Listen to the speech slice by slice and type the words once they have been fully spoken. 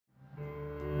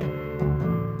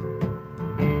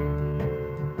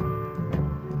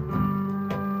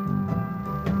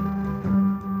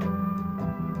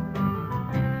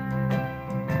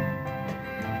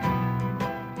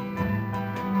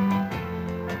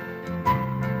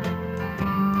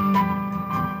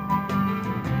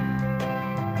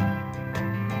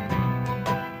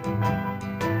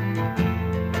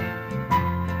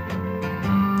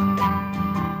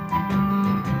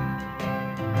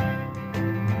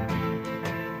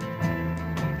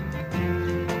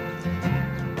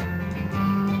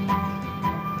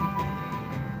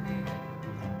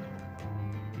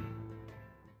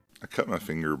cut my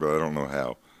finger, but I don't know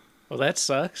how. Well, that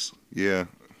sucks. Yeah,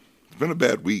 it's been a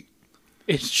bad week.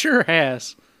 It sure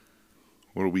has.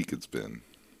 What a week it's been.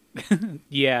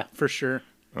 Yeah, for sure.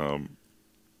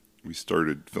 We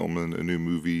started filming a new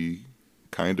movie,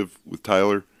 kind of, with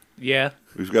Tyler. Yeah.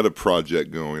 We've got a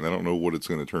project going. I don't know what it's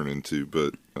going to turn into,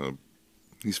 but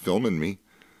he's filming me.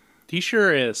 He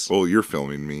sure is. Oh, you're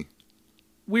filming me.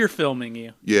 We're filming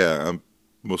you. Yeah, I'm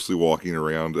mostly walking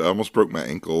around. I almost broke my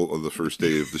ankle on the first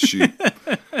day of the shoot.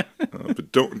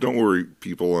 But don't worry,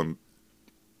 people. I'm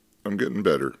getting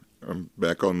better. I'm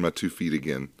back on my 2 feet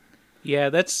again. Yeah,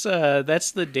 that's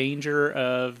the danger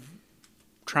of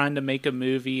trying to make a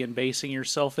movie and basing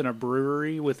yourself in a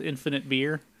brewery with infinite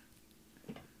beer.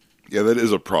 Yeah, that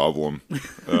is a problem.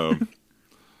 I'm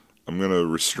going to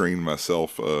restrain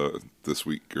myself this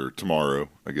week or tomorrow.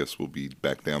 I guess we'll be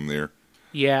back down there.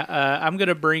 Yeah, I'm going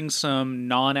to bring some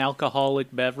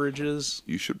non-alcoholic beverages.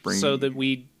 You should bring... So that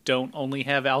we don't only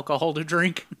have alcohol to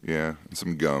drink. Yeah, and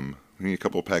some gum. We need a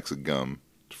couple of packs of gum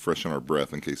to freshen our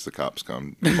breath in case the cops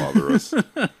come and bother us.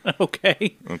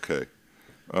 Okay. Okay.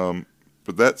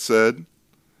 But that said,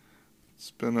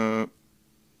 it's been a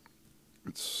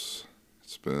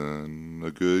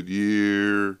good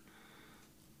year.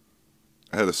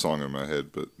 I had a song in my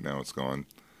head, but now it's gone.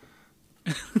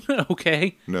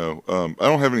 Okay. No, I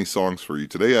don't have any songs for you.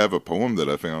 Today I have a poem that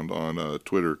I found on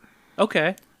Twitter.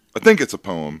 Okay. I think it's a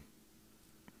poem.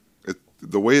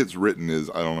 The way it's written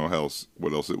is, I don't know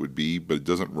what else it would be, but it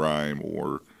doesn't rhyme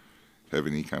or have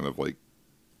any kind of like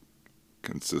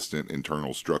consistent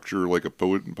internal structure like a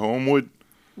poem would.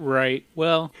 Right.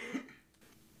 Well,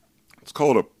 it's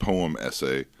called a poem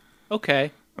essay.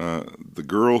 Okay. The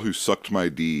girl who sucked my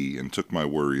D and took my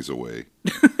worries away.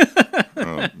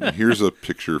 Here's a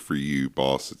picture for you,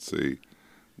 boss. It's a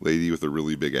lady with a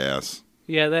really big ass.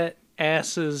 Yeah, that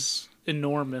ass is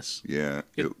enormous. Yeah.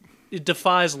 It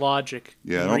defies logic.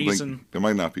 Yeah, I don't think it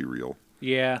might not be real.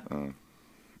 Yeah.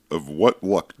 Of what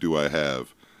luck do I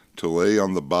have to lay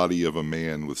on the body of a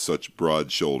man with such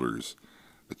broad shoulders,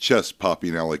 a chest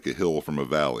popping out like a hill from a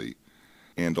valley,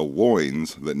 and a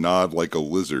loins that nod like a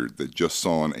lizard that just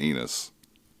saw an anus.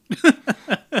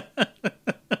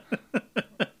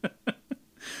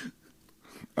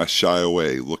 I shy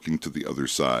away, looking to the other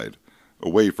side,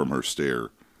 away from her stare.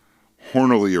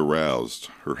 Hornily aroused,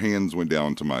 her hands went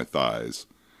down to my thighs.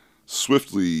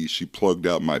 Swiftly, she plugged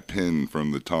out my pen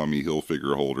from the Tommy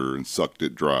Hilfiger holder and sucked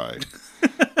it dry.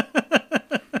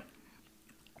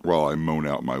 While I moan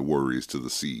out my worries to the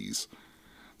seas,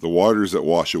 the waters that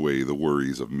wash away the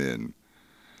worries of men.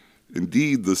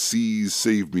 Indeed, the seas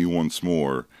saved me once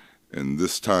more, and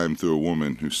this time through a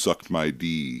woman who sucked my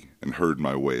D and heard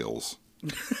my wails.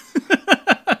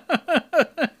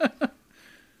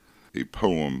 A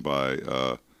poem by,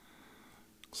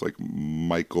 looks like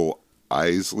Michael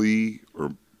Isley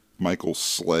or Michael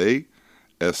Slay,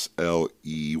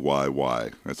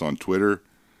 Sleyy. That's on Twitter.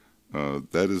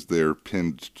 That is their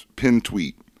pinned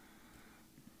tweet.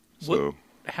 So, what?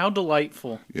 How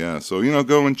delightful. Yeah, so,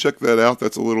 go and check that out.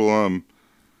 That's a little,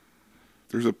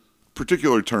 there's a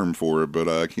particular term for it, but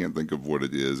I can't think of what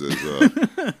it is.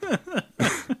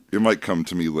 It might come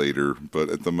to me later, but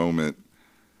at the moment,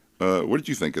 what did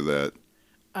you think of that?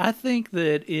 I think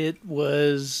that it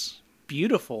was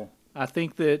beautiful. I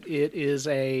think that it is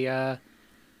a,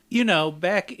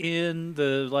 back in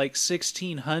the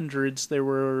 1600s, there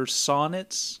were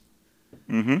sonnets.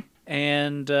 Mm-hmm.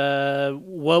 And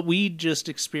what we just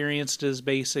experienced is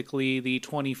basically the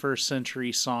 21st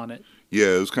century sonnet.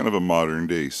 Yeah, it was kind of a modern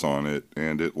day sonnet,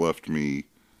 and it left me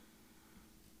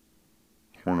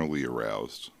hornily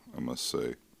aroused, I must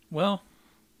say. Well,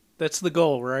 that's the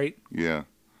goal, right? Yeah.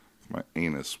 My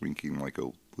anus winking like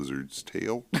a lizard's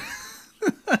tail.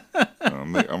 I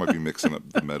might be mixing up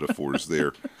the metaphors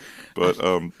there. But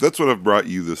that's what I've brought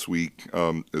you this week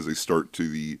as a start to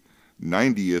the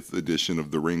 90th edition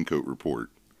of the Raincoat Report.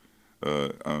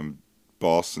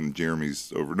 Boss and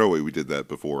Jeremy's over. No, wait, we did that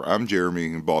before. I'm Jeremy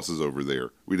and Boss is over there.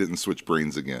 We didn't switch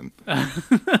brains again.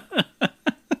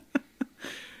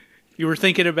 You were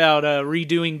thinking about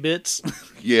redoing bits?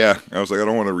 Yeah, I was like, I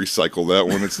don't want to recycle that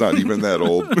one. It's not even that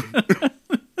old.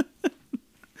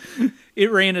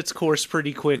 It ran its course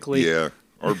pretty quickly. Yeah,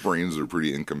 our brains are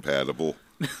pretty incompatible.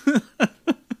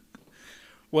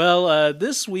 Well,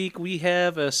 this week we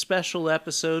have a special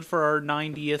episode for our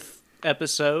 90th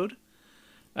episode.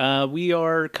 We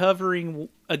are covering,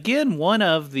 again, one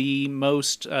of the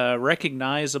most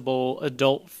recognizable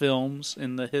adult films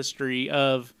in the history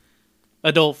of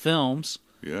adult films.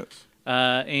 Yes.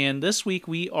 And this week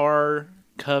we are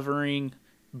covering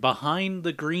Behind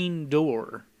the Green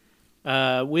Door.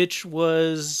 which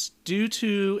was due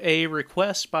to a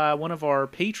request by one of our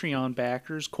Patreon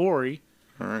backers, Corey.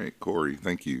 All right, Corey,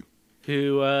 thank you.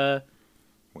 Who,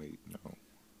 Wait, no.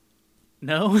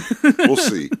 No? We'll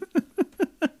see.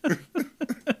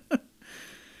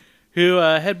 Who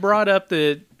had brought up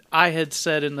that I had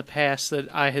said in the past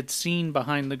that I had seen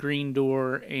Behind the Green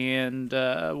Door and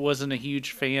wasn't a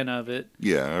huge fan of it.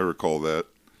 Yeah, I recall that.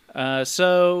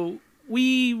 So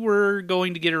we were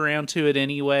going to get around to it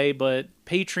anyway, but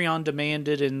Patreon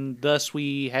demanded, and thus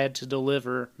we had to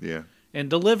deliver. Yeah. And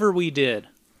deliver we did.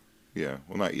 Yeah,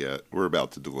 well, not yet. We're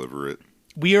about to deliver it.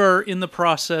 We are in the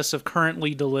process of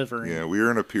currently delivering. Yeah, we are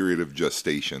in a period of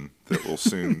gestation that will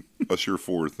soon usher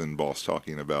forth in Boss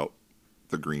talking about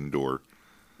the green door.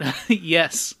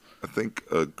 Yes. I think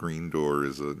a green door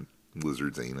is a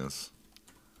lizard's anus.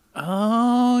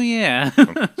 Oh, yeah.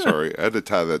 Sorry, I had to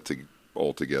tie that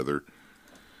all together.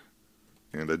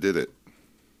 And I did it.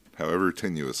 However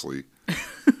tenuously.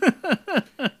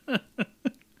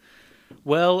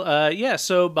 Well, yeah,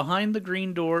 so Behind the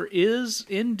Green Door is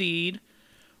indeed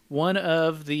one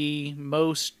of the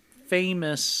most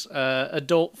famous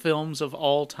adult films of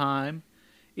all time.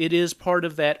 It is part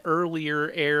of that earlier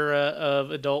era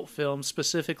of adult films,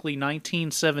 specifically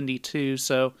 1972,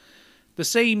 so the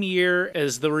same year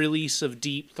as the release of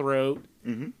Deep Throat.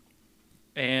 Mm-hmm.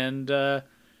 And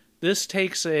this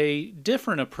takes a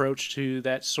different approach to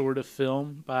that sort of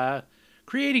film by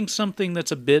creating something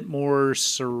that's a bit more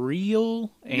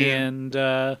surreal and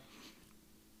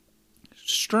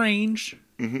strange.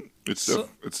 Mm-hmm.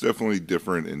 It's definitely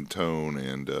different in tone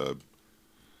and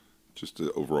just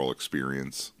the overall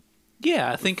experience.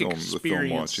 Yeah, I think the film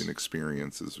watching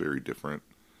experience is very different.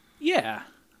 Yeah.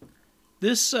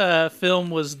 This film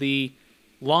was the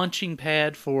launching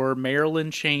pad for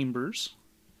Marilyn Chambers,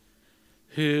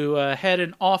 who had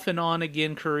an off and on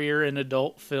again career in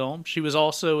adult film. She was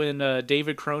also in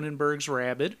David Cronenberg's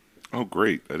Rabid. Oh,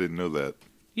 great. I didn't know that.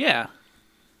 Yeah.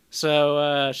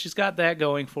 So she's got that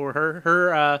going for her.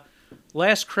 Her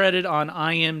last credit on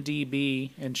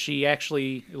IMDb, and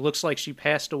it looks like she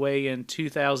passed away in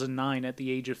 2009 at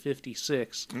the age of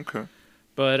 56. Okay.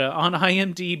 But on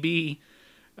IMDb,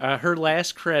 her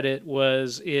last credit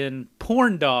was in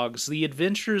Porn Dogs, The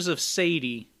Adventures of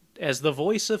Sadie, as the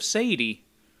voice of Sadie.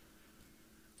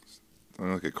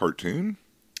 Like a cartoon?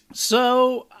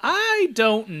 So, I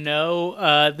don't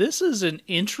know. This is an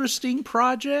interesting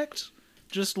project,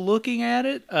 just looking at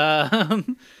it.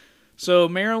 So,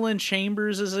 Marilyn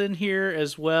Chambers is in here,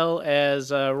 as well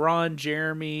as Ron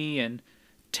Jeremy and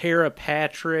Tara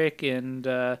Patrick and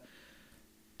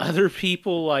other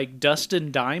people like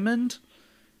Dustin Diamond.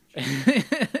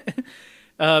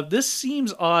 This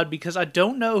seems odd because I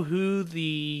don't know who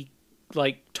the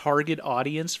target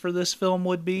audience for this film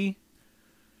would be.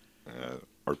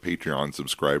 Our Patreon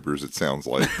subscribers, it sounds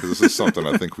like, because this is something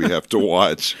I think we have to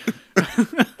watch.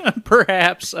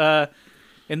 Perhaps.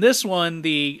 In this one,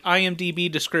 the IMDb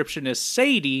description is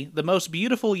Sadie, the most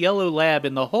beautiful yellow lab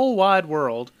in the whole wide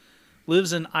world,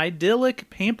 lives an idyllic,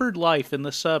 pampered life in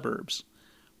the suburbs.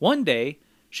 One day,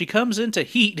 she comes into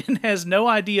heat and has no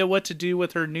idea what to do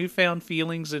with her newfound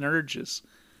feelings and urges.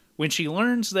 When she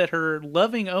learns that her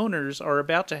loving owners are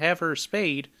about to have her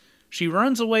spayed, she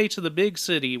runs away to the big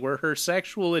city where her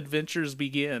sexual adventures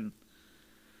begin.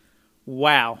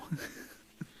 Wow.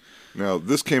 Now,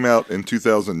 this came out in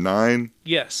 2009.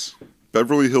 Yes.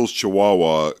 Beverly Hills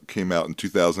Chihuahua came out in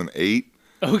 2008.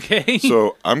 Okay.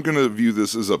 So I'm going to view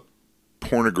this as a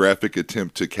pornographic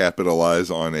attempt to capitalize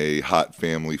on a hot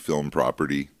family film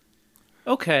property.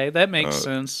 Okay, that makes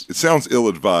sense. It sounds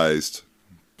ill-advised,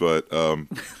 but I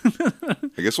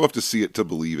guess we'll have to see it to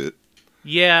believe it.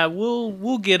 Yeah,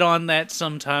 we'll get on that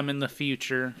sometime in the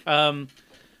future.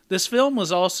 This film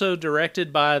was also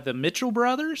directed by the Mitchell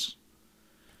brothers,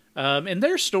 and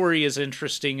their story is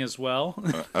interesting as well.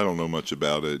 I don't know much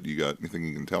about it. You got anything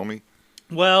you can tell me?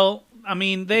 Well, I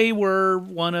mean, they were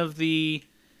one of the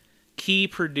key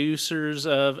producers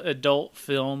of adult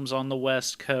films on the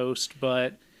West Coast,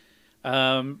 but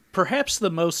perhaps the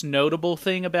most notable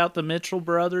thing about the Mitchell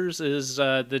brothers is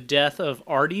the death of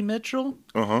Artie Mitchell.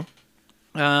 Uh-huh.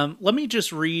 Let me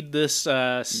just read this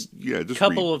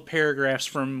couple of paragraphs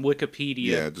from Wikipedia.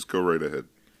 Yeah, just go right ahead.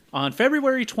 On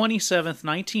February 27th,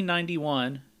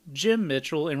 1991, Jim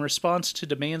Mitchell, in response to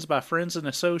demands by friends and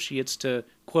associates to,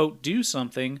 quote, do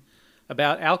something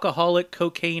about alcoholic,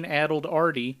 cocaine-addled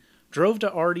Artie, drove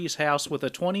to Artie's house with a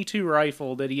 .22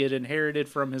 rifle that he had inherited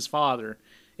from his father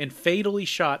and fatally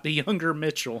shot the younger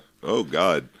Mitchell. Oh,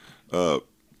 God. Yeah,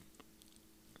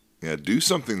 do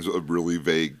something's a really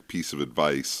vague piece of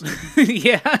advice.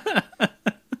 Yeah.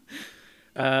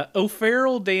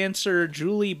 O'Farrell dancer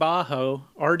Julie Bajo,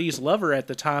 Artie's lover at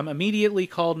the time, immediately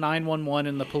called 911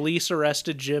 and the police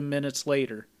arrested Jim minutes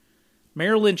later.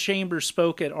 Marilyn Chambers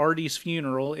spoke at Artie's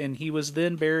funeral, and he was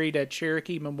then buried at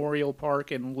Cherokee Memorial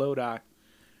Park in Lodi.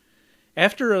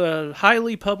 After a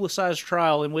highly publicized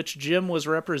trial in which Jim was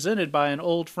represented by an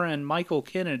old friend, Michael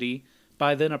Kennedy,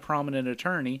 by then a prominent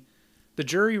attorney, the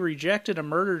jury rejected a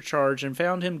murder charge and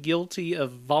found him guilty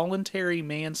of voluntary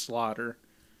manslaughter.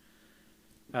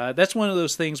 That's one of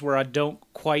those things where I don't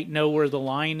quite know where the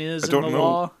line is in the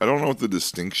law. I don't know what the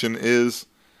distinction is.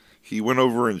 He went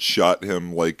over and shot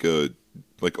him like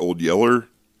Old Yeller.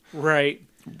 Right.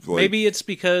 Maybe it's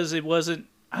because it wasn't...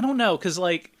 I don't know, because,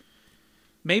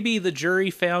 maybe the jury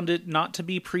found it not to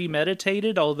be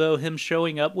premeditated, although him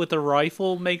showing up with a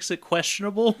rifle makes it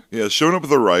questionable. Yeah, showing up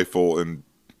with a rifle and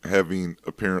having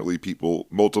apparently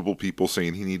multiple people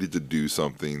saying he needed to do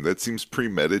something. That seems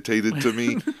premeditated to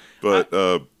me. But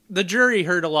the jury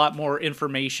heard a lot more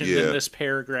information than this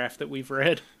paragraph that we've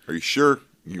read. Are you sure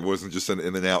it wasn't just an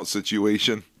in and out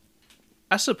situation?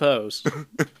 I suppose.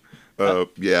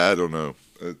 Yeah, I don't know.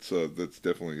 That's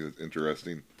definitely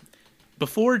interesting.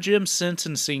 Before Jim's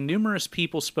sentencing, numerous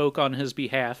people spoke on his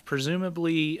behalf,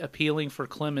 presumably appealing for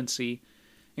clemency,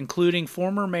 including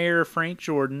former Mayor Frank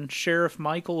Jordan, Sheriff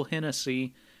Michael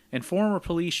Hennessy, and former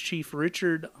Police Chief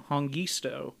Richard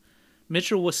Hongisto.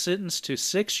 Mitchell was sentenced to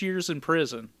 6 years in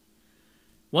prison.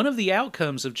 One of the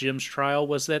outcomes of Jim's trial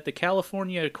was that the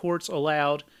California courts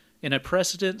allowed, in a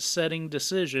precedent-setting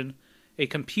decision, a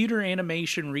computer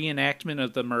animation reenactment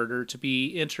of the murder to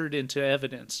be entered into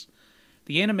evidence.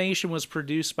 The animation was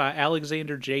produced by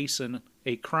Alexander Jason,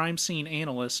 a crime scene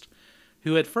analyst,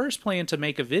 who had first planned to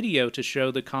make a video to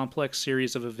show the complex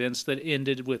series of events that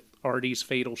ended with Artie's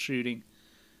fatal shooting.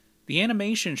 The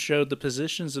animation showed the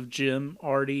positions of Jim,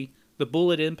 Artie, the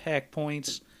bullet impact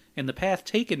points, and the path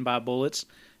taken by bullets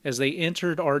as they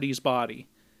entered Artie's body.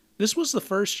 This was the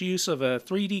first use of a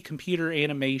 3D computer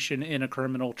animation in a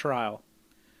criminal trial.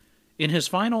 In his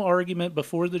final argument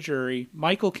before the jury,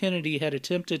 Michael Kennedy had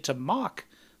attempted to mock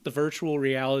the virtual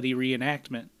reality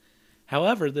reenactment.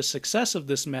 However, the success of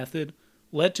this method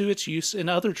led to its use in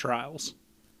other trials.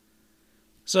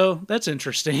 So, that's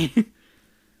interesting.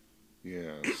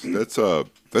 Yeah,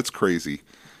 that's crazy.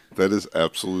 That is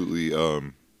absolutely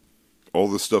all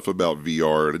the stuff about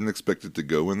VR. I didn't expect it to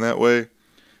go in that way.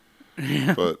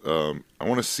 Yeah. But I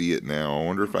want to see it now. I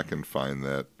wonder if I can find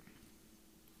that.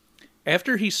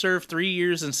 After he served 3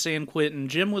 years in San Quentin,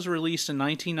 Jim was released in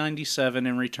 1997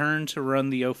 and returned to run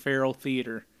the O'Farrell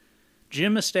Theater.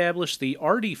 Jim established the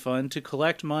Artie Fund to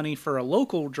collect money for a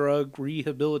local drug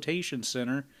rehabilitation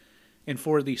center and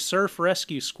for the surf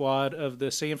rescue squad of the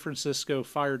San Francisco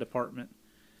Fire Department.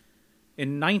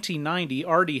 In 1990,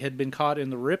 Artie had been caught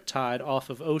in the riptide off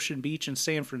of Ocean Beach in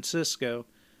San Francisco.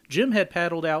 Jim had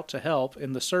paddled out to help,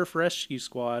 and the surf rescue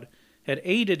squad had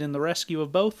aided in the rescue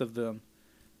of both of them.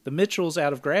 The Mitchells,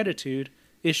 out of gratitude,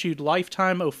 issued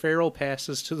lifetime O'Farrell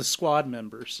passes to the squad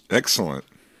members. Excellent.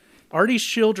 Artie's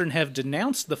children have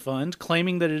denounced the fund,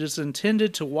 claiming that it is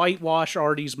intended to whitewash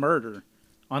Artie's murder.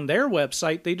 On their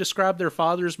website, they describe their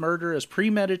father's murder as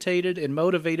premeditated and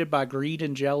motivated by greed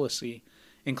and jealousy,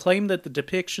 and claim that the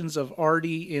depictions of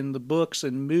Artie in the books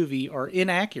and movie are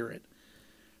inaccurate.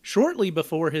 Shortly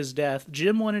before his death,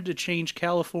 Jim wanted to change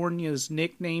California's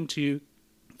nickname to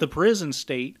the Prison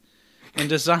State and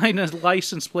design a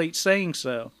license plate saying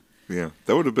so. Yeah,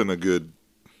 that would have been a good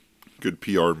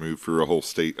PR move for a whole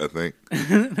state, I think.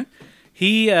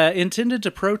 He intended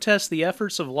to protest the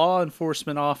efforts of law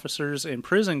enforcement officers and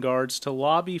prison guards to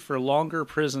lobby for longer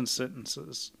prison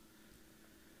sentences.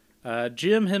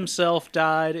 Jim himself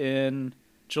died in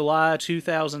July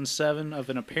 2007 of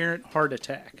an apparent heart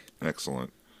attack.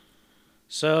 Excellent.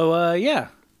 So, yeah.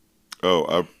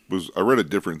 Oh, I read a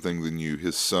different thing than you.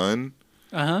 His son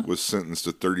was sentenced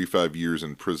to 35 years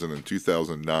in prison in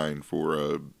 2009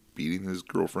 for beating his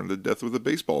girlfriend to death with a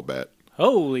baseball bat.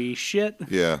 Holy shit.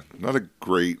 Yeah, not a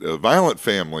great, violent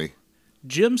family.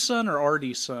 Jim's son or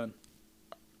Artie's son?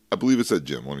 I believe it said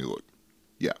Jim. Let me look.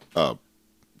 Yeah,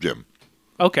 Jim.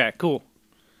 Okay, cool.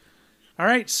 All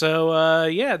right, so,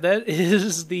 yeah, that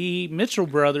is the Mitchell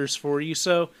brothers for you.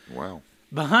 So, wow.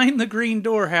 Behind the Green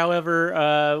Door,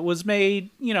 however, was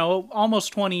made,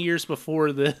 almost 20 years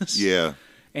before this. Yeah.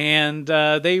 And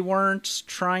they weren't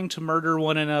trying to murder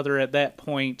one another at that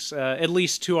point, at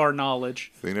least to our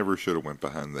knowledge. They never should have went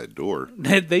behind that door.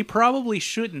 They probably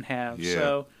shouldn't have. Yeah.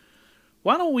 So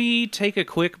why don't we take a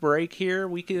quick break here?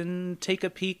 We can take a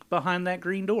peek behind that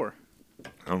green door.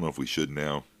 I don't know if we should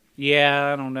now.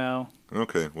 Yeah, I don't know.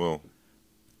 Okay, well,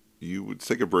 you would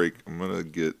take a break. I'm going to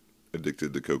get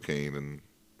addicted to cocaine, and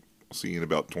I'll see you in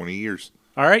about 20 years.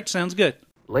 All right, sounds good.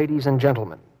 Ladies and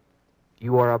gentlemen,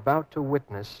 you are about to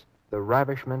witness the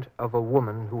ravishment of a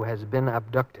woman who has been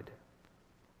abducted.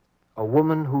 A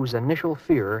woman whose initial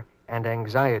fear and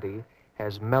anxiety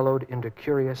has mellowed into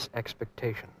curious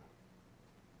expectation.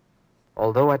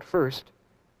 Although at first,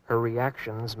 her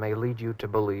reactions may lead you to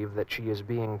believe that she is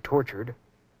being tortured,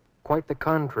 quite the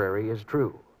contrary is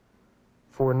true,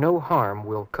 for no harm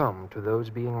will come to those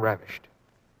being ravished.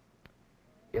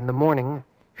 In the morning,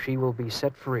 she will be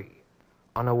set free,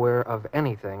 unaware of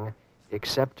anything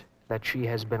except that she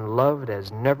has been loved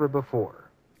as never before.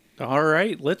 All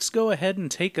right, let's go ahead and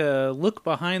take a look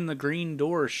behind the green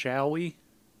door, shall we?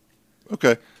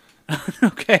 Okay.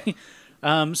 Okay.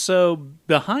 So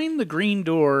behind the green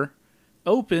door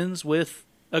opens with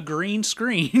a green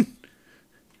screen.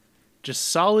 Just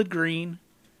solid green.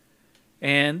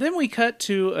 And then we cut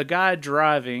to a guy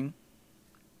driving.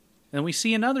 And we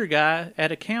see another guy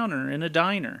at a counter in a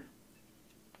diner.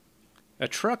 A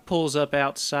truck pulls up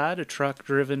outside, a truck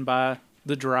driven by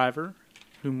the driver,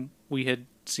 whom we had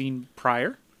seen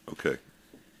prior. Okay.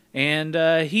 And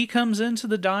he comes into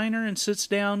the diner and sits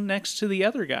down next to the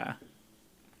other guy.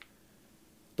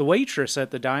 The waitress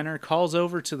at the diner calls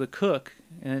over to the cook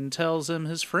and tells him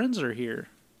his friends are here.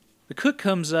 The cook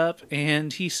comes up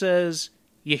and he says,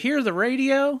 "You hear the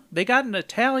radio? They got an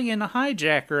Italian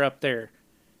hijacker up there.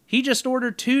 He just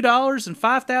ordered $2 and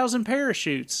 5,000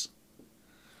 parachutes."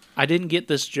 I didn't get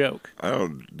this joke. I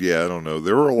don't know.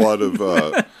 There were a lot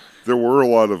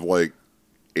of like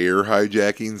air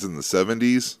hijackings in the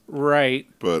 70s. Right.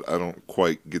 But I don't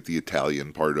quite get the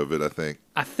Italian part of it, I think.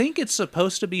 I think it's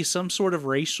supposed to be some sort of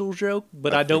racial joke,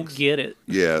 but I don't get it.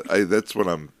 Yeah, that's what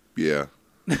I'm, yeah.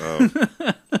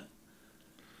 I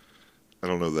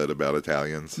don't know that about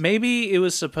Italians. Maybe it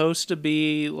was supposed to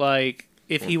be like,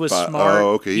 if he was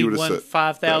smart, he won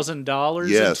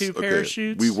 $5,000 and 2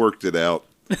 parachutes. We worked it out.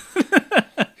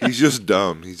 He's just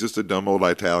dumb. He's just a dumb old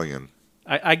Italian.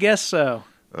 I guess so.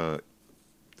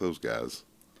 Those guys.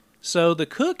 So the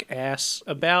cook asks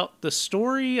about the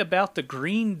story about the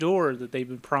green door that they've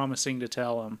been promising to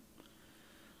tell him.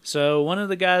 So one of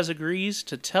the guys agrees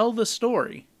to tell the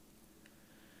story.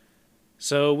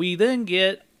 So we then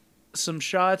get some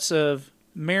shots of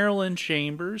Marilyn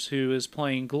Chambers, who is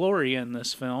playing Gloria in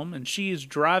this film, and she is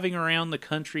driving around the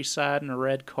countryside in a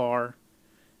red car,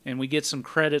 and we get some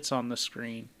credits on the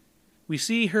screen. We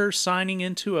see her signing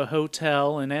into a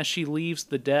hotel, and as she leaves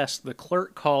the desk, the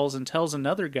clerk calls and tells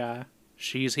another guy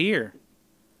she's here.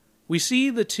 We see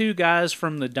the two guys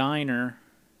from the diner,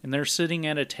 and they're sitting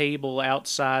at a table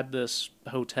outside this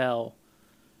hotel.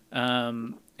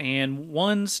 And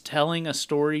one's telling a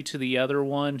story to the other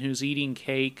one who's eating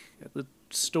cake. The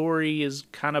story is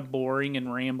kind of boring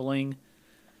and rambling.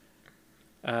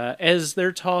 As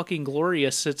they're talking,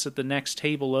 Gloria sits at the next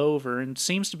table over and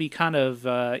seems to be kind of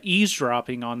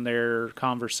eavesdropping on their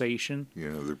conversation.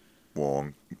 Yeah, their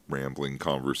long, rambling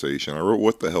conversation. I wrote,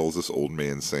 "What the hell is this old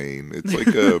man saying?" It's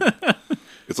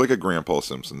like a Grandpa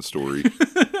Simpson story.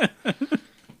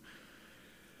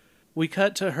 We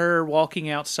cut to her walking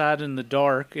outside in the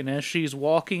dark, and as she's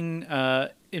walking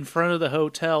in front of the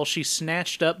hotel, she's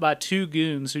snatched up by 2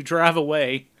 goons who drive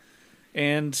away.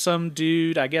 And some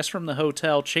dude, I guess from the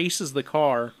hotel, chases the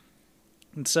car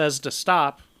and says to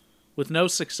stop, with no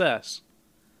success.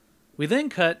 We then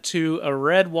cut to a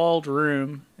red-walled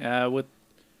room with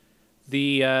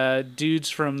the dudes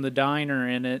from the diner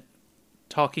in it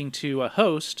talking to a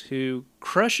host who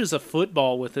crushes a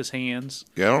football with his hands.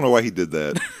 Yeah, I don't know why he did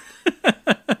that.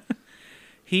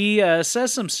 He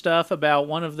says some stuff about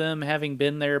one of them having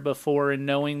been there before and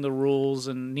knowing the rules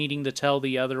and needing to tell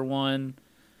the other one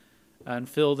and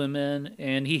fill them in.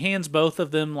 And he hands both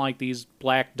of them like these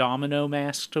black domino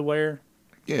masks to wear.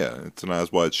 Yeah, it's an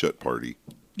Eyes Wide Shut party.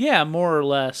 Yeah, more or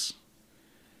less.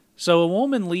 So a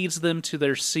woman leads them to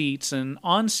their seats, and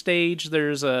on stage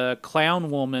there's a clown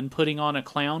woman putting on a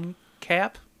clown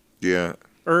cap. Yeah.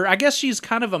 Or I guess she's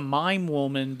kind of a mime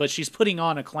woman, but she's putting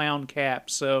on a clown cap.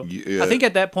 So yeah. I think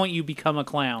at that point you become a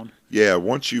clown. Yeah,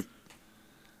 once you...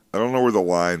 I don't know where the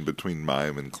line between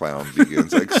mime and clown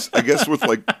begins. I guess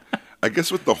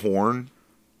with the horn,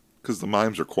 because the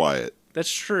mimes are quiet.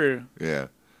 That's true. Yeah.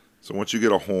 So once you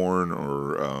get a horn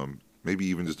or maybe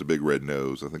even just a big red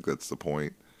nose, I think that's the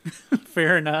point.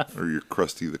 Fair enough. Or your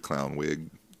Krusty the Clown wig.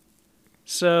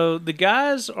 So the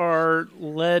guys are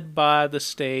led by the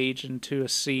stage into a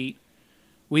seat.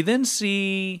 We then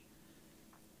see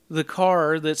the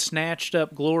car that snatched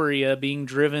up Gloria being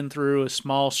driven through a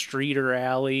small street or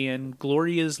alley, and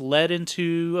Gloria's led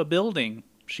into a building.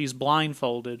 She's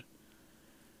blindfolded.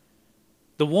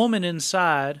 The woman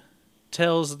inside,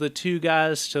 tells the two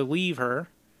guys to leave her,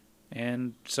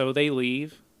 and so they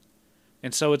leave.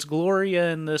 And so it's Gloria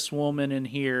and this woman in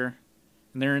here,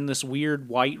 and they're in this weird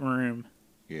white room.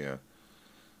 Yeah.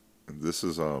 And this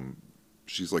is,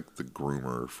 she's like the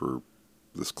groomer for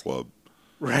this club.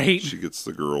 Right? She gets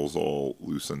the girls all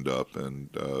loosened up and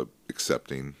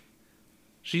accepting.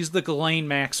 She's the Ghislaine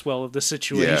Maxwell of the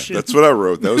situation. Yeah, that's what I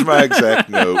wrote. That was my exact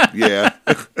note. Yeah.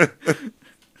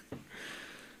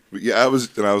 But yeah, I was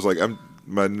like,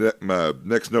 my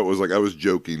next note was like, I was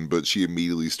joking, but she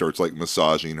immediately starts like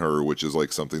massaging her, which is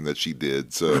like something that she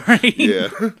did. So, right? Yeah.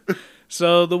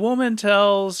 So the woman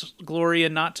tells Gloria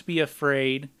not to be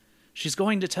afraid. She's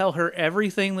going to tell her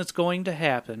everything that's going to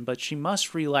happen, but she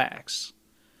must relax.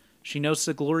 She notes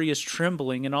that Gloria is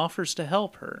trembling and offers to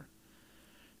help her.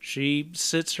 She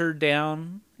sits her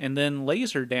down and then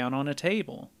lays her down on a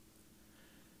table.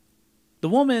 The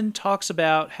woman talks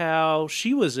about how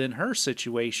she was in her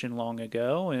situation long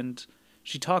ago, and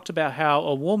she talked about how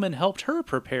a woman helped her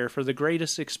prepare for the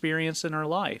greatest experience in her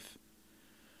life.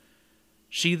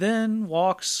 She then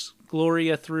walks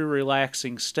Gloria through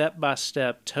relaxing step by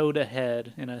step, toe to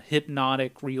head, in a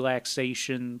hypnotic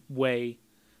relaxation way.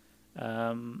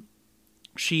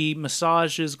 She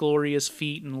massages Gloria's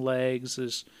feet and legs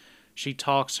as she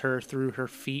talks her through her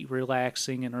feet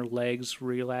relaxing and her legs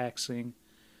relaxing.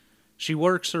 She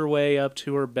works her way up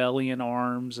to her belly and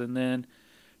arms, and then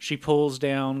she pulls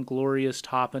down Gloria's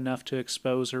top enough to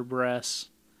expose her breasts.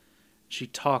 She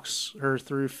talks her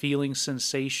through feeling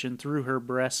sensation through her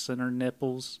breasts and her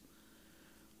nipples.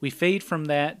 We fade from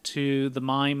that to the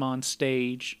mime on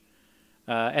stage.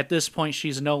 At this point,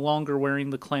 she's no longer wearing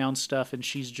the clown stuff, and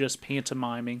she's just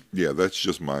pantomiming. Yeah, that's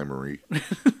just mimery.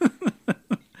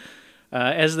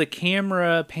 As the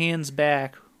camera pans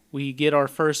back, we get our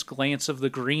first glance of the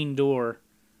green door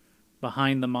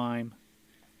behind the mime.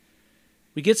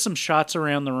 We get some shots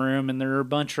around the room, and there are a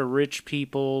bunch of rich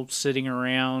people sitting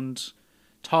around,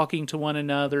 talking to one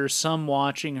another, some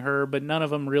watching her, but none of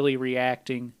them really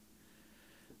reacting.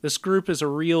 This group is a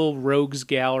real rogues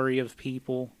gallery of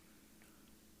people.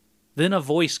 Then a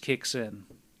voice kicks in.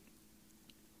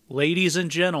 Ladies and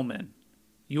gentlemen,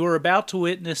 you are about to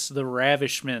witness the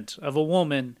ravishment of a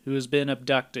woman who has been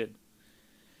abducted.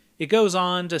 It goes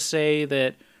on to say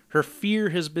that her fear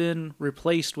has been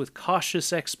replaced with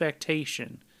cautious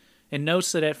expectation, and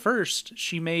notes that at first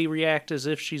she may react as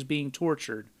if she's being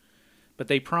tortured, but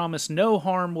they promise no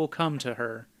harm will come to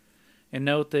her, and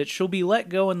note that she'll be let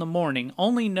go in the morning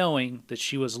only knowing that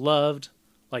she was loved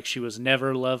like she was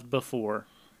never loved before.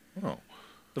 Oh.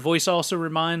 The voice also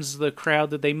reminds the crowd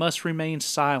that they must remain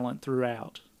silent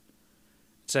throughout.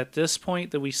 It's at this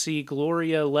point that we see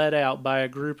Gloria led out by a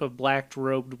group of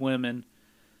black-robed women,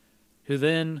 who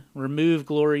then remove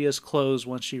Gloria's clothes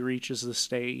once she reaches the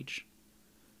stage.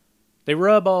 They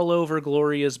rub all over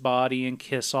Gloria's body and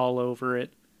kiss all over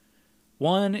it.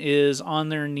 One is on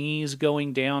their knees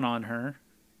going down on her.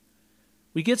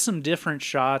 We get some different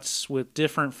shots with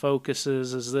different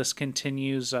focuses as this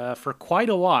continues for quite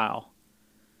a while.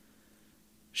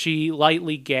 She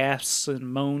lightly gasps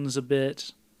and moans a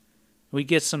bit. We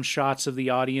get some shots of the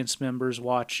audience members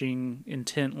watching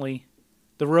intently.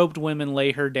 The robed women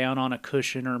lay her down on a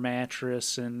cushion or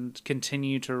mattress and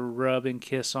continue to rub and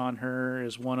kiss on her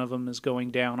as one of them is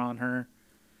going down on her.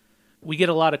 We get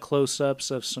a lot of close-ups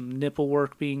of some nipple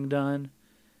work being done.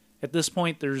 At this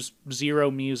point, there's zero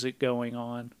music going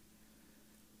on.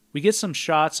 We get some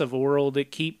shots of oral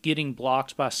that keep getting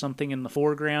blocked by something in the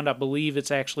foreground. I believe it's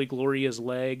actually Gloria's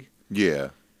leg. Yeah.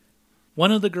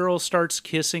 One of the girls starts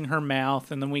kissing her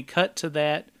mouth, and then we cut to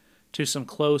that, to some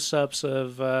close-ups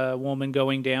of a woman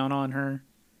going down on her.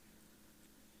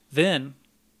 Then,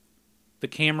 the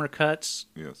camera cuts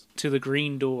to the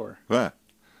green door. Ah.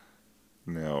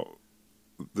 Now,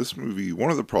 this movie,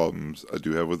 one of the problems I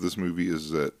do have with this movie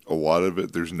is that a lot of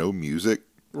it, there's no music.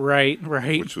 Right.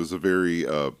 Which was a very,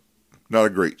 not a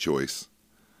great choice.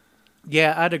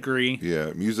 Yeah, I'd agree.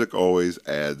 Yeah, music always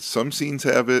adds. Some scenes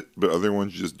have it, but other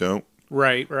ones just don't.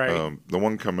 Right. The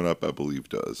one coming up, I believe,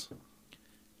 does.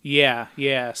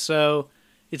 Yeah. So,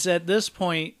 it's at this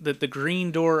point that the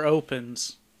green door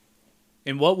opens.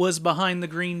 And what was behind the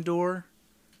green door?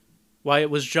 Why, it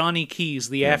was Johnny Keys,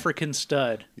 the African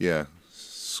stud. Yeah,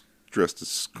 dressed as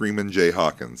Screamin' Jay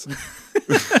Hawkins.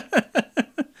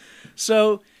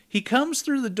 So, he comes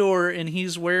through the door, and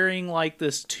he's wearing, like,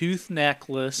 this tooth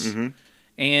necklace. Mm-hmm.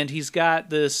 And he's got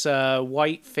this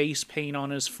white face paint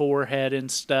on his forehead and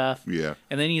stuff. Yeah.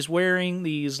 And then he's wearing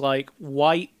these, like,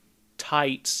 white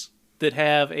tights that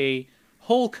have a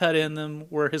hole cut in them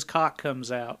where his cock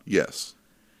comes out. Yes.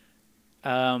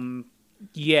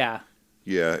 Yeah.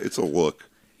 Yeah, it's a look.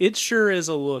 It sure is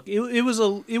a look.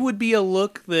 It would be a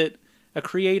look that a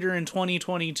creator in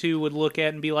 2022 would look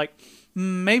at and be like,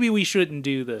 maybe we shouldn't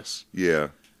do this. Yeah.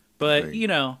 But,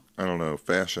 I don't know.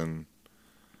 Fashion.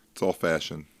 It's all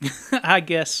fashion. I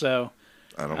guess so.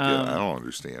 I don't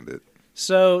understand it.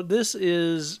 So this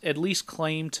is at least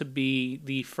claimed to be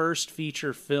the first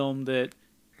feature film that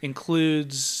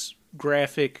includes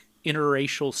graphic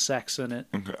interracial sex in it.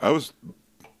 Okay. I was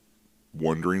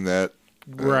wondering that.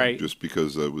 Right. Just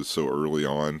because it was so early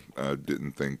on. I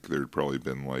didn't think there'd probably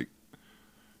been like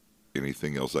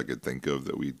anything else I could think of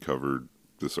that we'd covered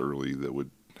this early that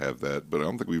would have that. But I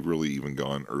don't think we've really even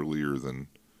gone earlier than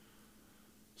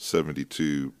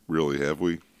 72, really, have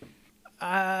we?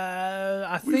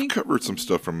 I We've think covered some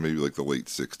stuff from maybe like the late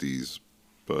 60s,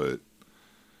 or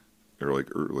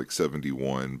like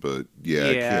 71, but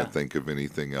I can't think of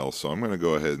anything else. So I'm going to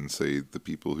go ahead and say the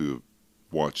people who have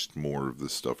watched more of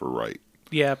this stuff are right.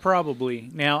 Yeah, probably.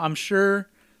 Now, I'm sure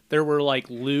there were like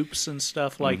loops and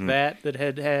stuff like that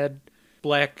had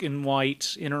black and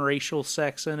white interracial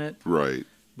sex in it. Right.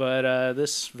 But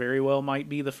this very well might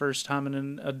be the first time in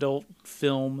an adult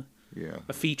film,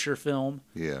 a feature film.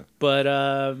 Yeah. But,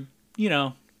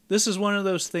 this is one of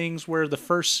those things where the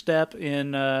first step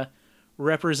in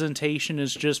representation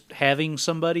is just having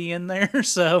somebody in there.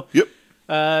 So, Yep.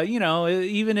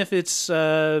 Even if it's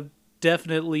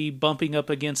definitely bumping up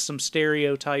against some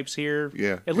stereotypes here,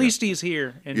 at least he's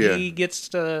here, and he gets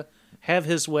to have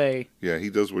his way. Yeah, he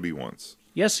does what he wants.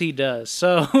 Yes, he does.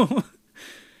 So,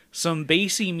 some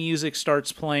bassy music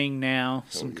starts playing now,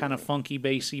 some kind of funky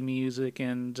bassy music,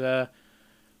 and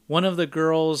one of the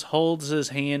girls holds his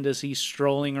hand as he's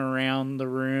strolling around the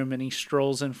room, and he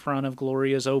strolls in front of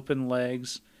Gloria's open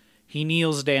legs. He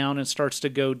kneels down and starts to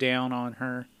go down on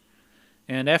her.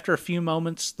 And after a few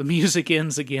moments, the music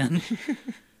ends again.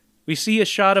 We see a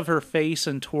shot of her face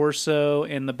and torso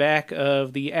and the back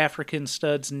of the African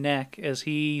stud's neck as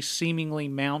he seemingly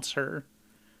mounts her.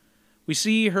 We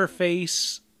see her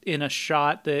face in a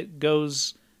shot that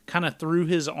goes kind of through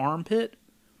his armpit.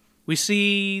 We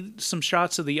see some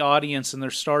shots of the audience and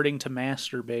they're starting to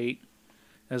masturbate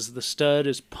as the stud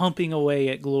is pumping away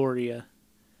at Gloria.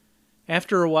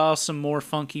 After a while, some more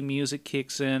funky music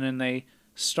kicks in and they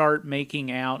start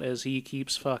making out as he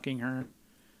keeps fucking her.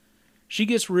 She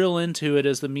gets real into it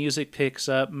as the music picks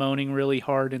up, moaning really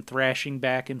hard and thrashing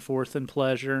back and forth in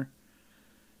pleasure.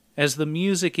 As the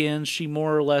music ends, she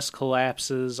more or less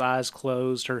collapses, eyes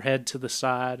closed, her head to the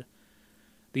side.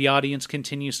 The audience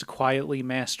continues to quietly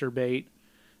masturbate,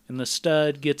 and the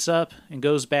stud gets up and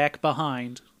goes back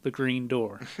behind the green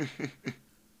door.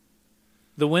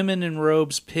 The women in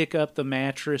robes pick up the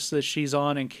mattress that she's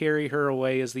on and carry her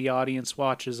away as the audience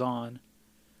watches on.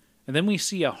 And then we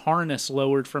see a harness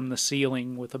lowered from the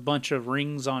ceiling with a bunch of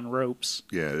rings on ropes.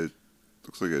 Yeah, it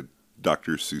looks like a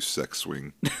Dr. Seuss sex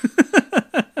swing.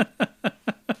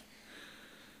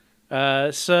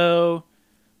 So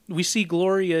we see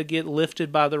Gloria get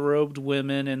lifted by the robed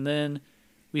women, and then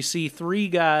we see three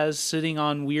guys sitting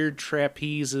on weird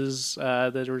trapezes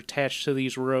that are attached to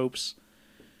these ropes.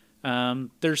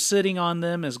 They're sitting on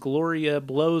them as Gloria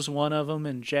blows one of them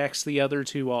and jacks the other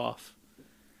two off.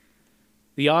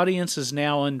 The audience is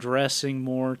now undressing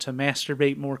more to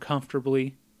masturbate more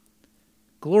comfortably.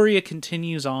 Gloria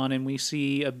continues on, and we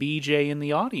see a BJ in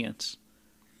the audience.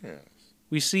 Yes.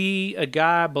 We see a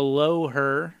guy below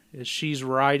her as she's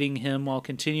riding him while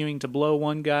continuing to blow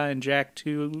one guy and jack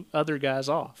two other guys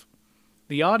off.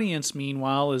 The audience,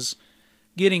 meanwhile, is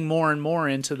getting more and more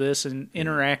into this and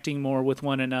interacting more with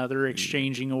one another,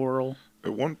 exchanging oral.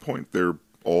 At one point, they're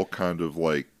all kind of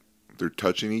like, they're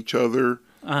touching each other,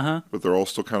 but they're all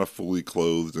still kind of fully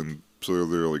clothed, and so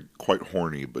they're like quite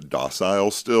horny, but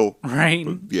docile still. Right.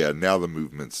 But yeah, now the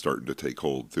movement's starting to take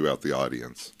hold throughout the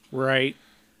audience. Right.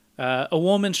 A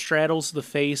woman straddles the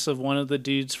face of one of the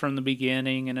dudes from the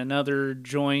beginning, and another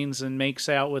joins and makes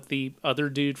out with the other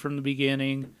dude from the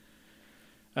beginning.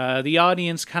 The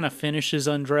audience kind of finishes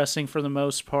undressing for the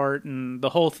most part, and the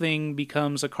whole thing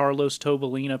becomes a Carlos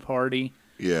Tobalina party.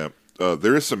 Yeah.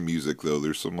 There is some music, though.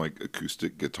 There's some like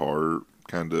acoustic guitar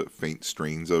kind of faint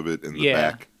strains of it in the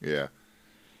back. Yeah.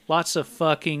 Lots of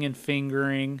fucking and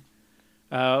fingering.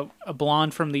 A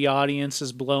blonde from the audience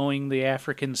is blowing the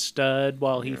African stud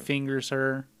while he fingers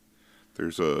her.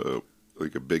 There's a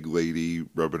big lady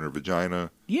rubbing her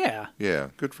vagina. Yeah. Yeah,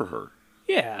 good for her.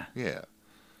 Yeah. Yeah.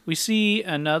 We see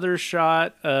another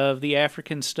shot of the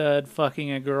African stud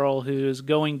fucking a girl who is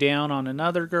going down on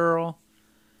another girl.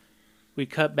 We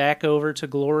cut back over to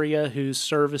Gloria, who's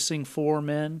servicing four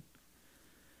men.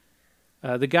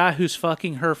 The guy who's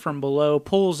fucking her from below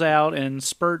pulls out and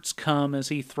spurts cum as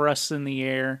he thrusts in the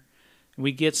air,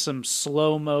 We get some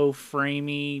slow-mo,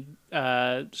 framey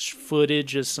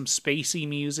footage as some spacey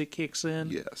music kicks in.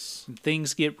 Yes. And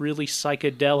things get really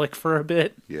psychedelic for a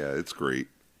bit. Yeah, it's great.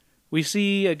 We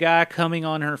see a guy coming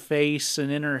on her face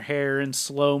and in her hair in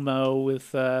slow-mo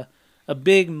with a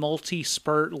big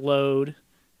multi-spurt load.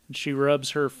 And she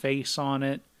rubs her face on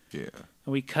it. Yeah.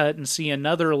 And we cut and see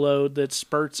another load that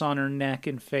spurts on her neck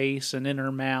and face and in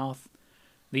her mouth.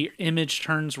 The image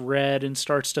turns red and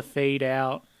starts to fade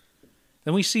out.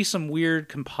 Then we see some weird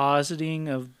compositing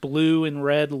of blue and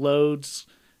red loads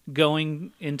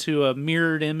going into a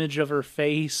mirrored image of her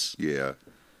face. Yeah.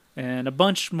 And a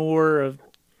bunch more of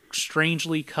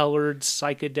strangely colored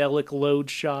psychedelic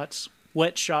load shots,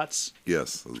 wet shots.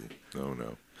 Yes. Oh,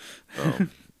 no.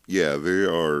 Yeah, they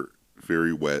are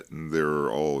very wet and they're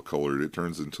all colored. It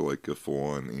turns into like a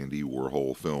full-on Andy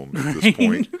Warhol film at this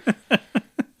point.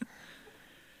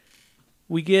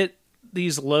 We get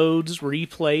these loads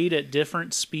replayed at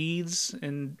different speeds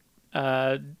and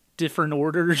different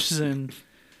orders, and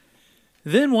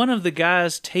then one of the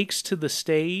guys takes to the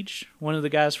stage, one of the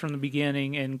guys from the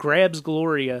beginning, and grabs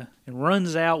Gloria and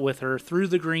runs out with her through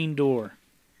the green door.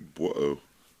 Whoa.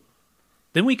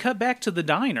 Then we cut back to the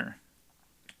diner.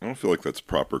 I don't feel like that's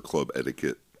proper club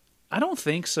etiquette. I don't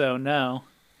think so, no.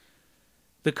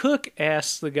 The cook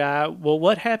asks the guy, well,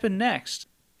 what happened next?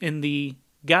 And the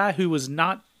guy who was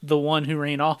not the one who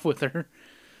ran off with her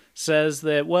says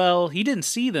that, well, he didn't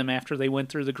see them after they went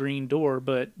through the green door,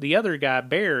 but the other guy,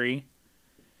 Barry,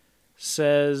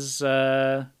 says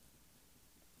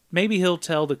maybe he'll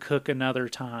tell the cook another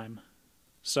time.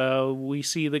 So we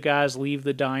see the guys leave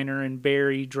the diner and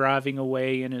Barry driving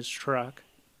away in his truck.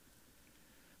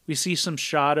 We see some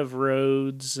shot of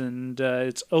roads, and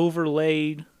it's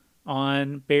overlaid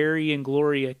on Barry and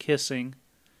Gloria kissing.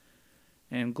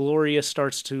 And Gloria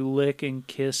starts to lick and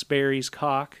kiss Barry's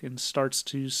cock and starts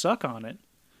to suck on it.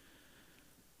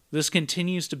 This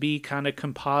continues to be kind of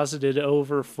composited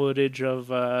over footage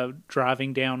of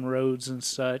driving down roads and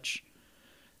such.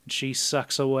 And she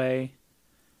sucks away.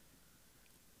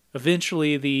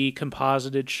 Eventually, the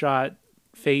composited shot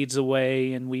fades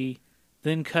away, and we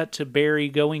then cut to Barry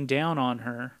going down on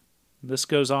her. This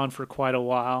goes on for quite a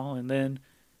while, and then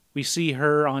we see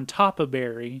her on top of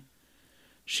Barry.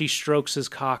 She strokes his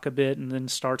cock a bit and then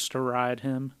starts to ride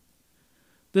him.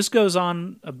 This goes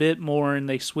on a bit more, and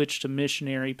they switch to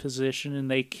missionary position, and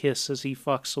they kiss as he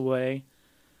fucks away.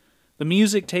 The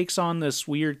music takes on this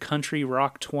weird country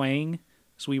rock twang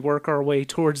as we work our way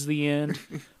towards the end,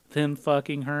 with him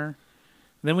fucking her.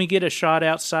 Then we get a shot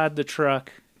outside the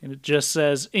truck, and it just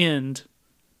says, end.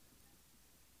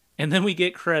 And then we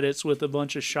get credits with a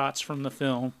bunch of shots from the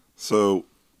film. So,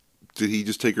 did he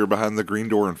just take her behind the green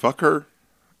door and fuck her?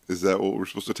 Is that what we're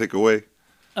supposed to take away?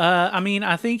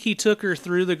 I think he took her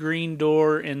through the green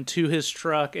door and to his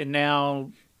truck, and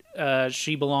now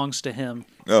she belongs to him.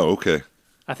 Oh, okay.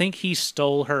 I think he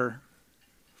stole her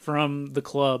from the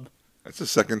club. That's the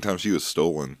second time she was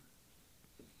stolen.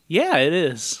 Yeah, it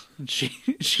is.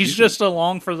 She's just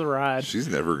along for the ride. She's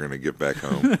never going to get back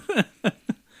home.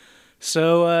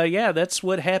 So, that's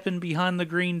what happened behind the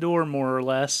green door, more or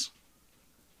less.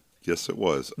 Yes, it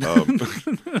was.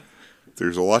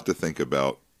 There's a lot to think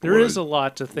about. There is a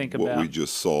lot to think about. What we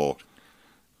just saw.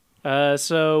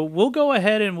 So we'll go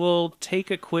ahead and we'll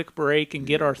take a quick break and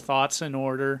get our thoughts in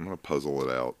order. I'm going to puzzle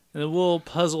it out. And then we'll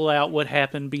puzzle out what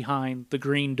happened behind the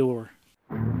green door.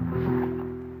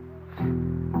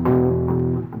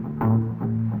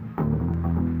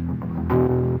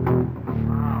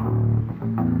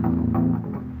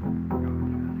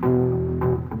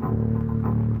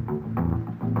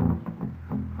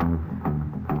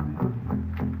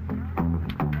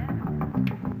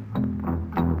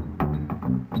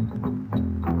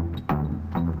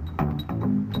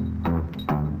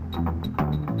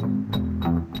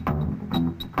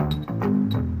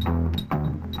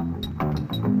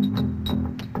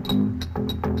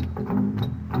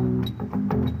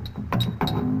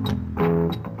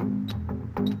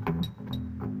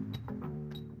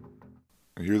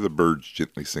 I hear the birds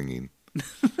gently singing. Is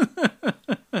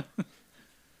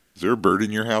there a bird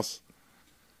in your house?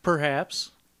 Perhaps.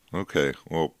 Okay,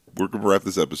 well, we're going to wrap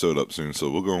this episode up soon,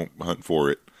 so we'll go hunt for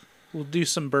it. We'll do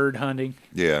some bird hunting.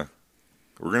 Yeah.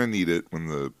 We're going to need it when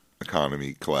the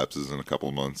economy collapses in a couple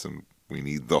of months, and we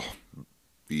need to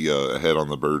be ahead on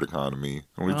the bird economy.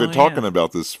 And we've been talking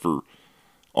about this for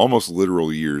almost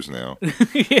literal years now.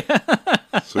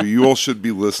 Yeah. So you all should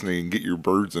be listening. Get your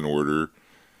birds in order.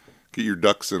 Get your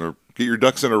ducks in a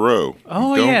row.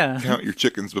 Oh, Don't count your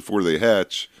chickens before they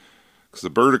hatch, because the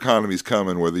bird economy's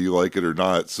coming, whether you like it or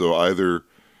not. So either,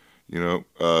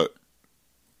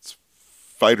 it's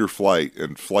fight or flight,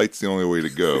 and flight's the only way to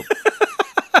go.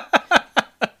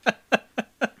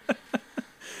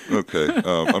 Okay,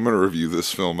 I'm going to review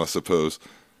this film, I suppose.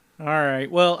 All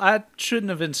right. Well, I shouldn't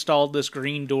have installed this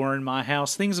green door in my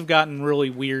house. Things have gotten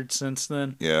really weird since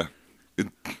then. Yeah.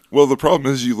 Well, the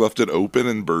problem is you left it open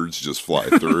and birds just fly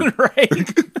through.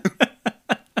 Right.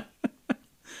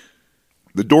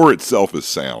 The door itself is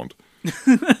sound.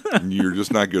 You're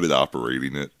just not good at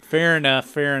operating it. Fair enough.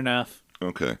 Fair enough.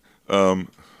 Okay. I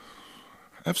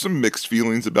have some mixed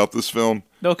feelings about this film.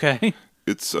 Okay.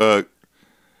 It's got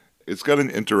an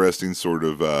interesting sort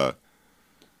of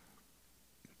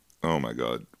oh my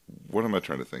god, what am I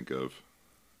trying to think of?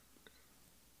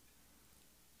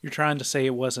 You're trying to say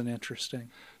it wasn't interesting.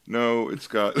 No, it's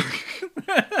got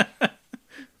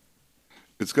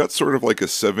it's got sort of like a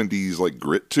 70s like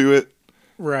grit to it.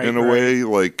 Right. In a way,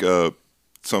 like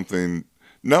something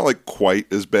not like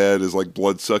quite as bad as like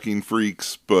Blood-Sucking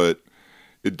Freaks, but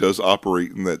it does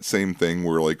operate in that same thing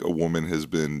where like a woman has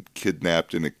been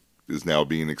kidnapped and is now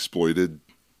being exploited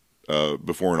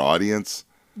before an audience.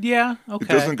 Yeah, okay. It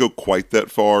doesn't go quite that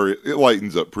far. It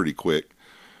lightens up pretty quick.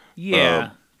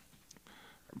 Yeah.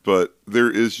 But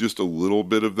there is just a little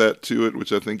bit of that to it,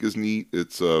 which I think is neat.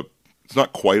 It's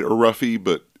not quite a roughie,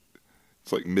 but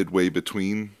it's like midway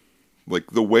between.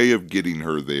 Like the way of getting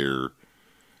her there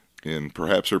and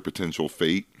perhaps her potential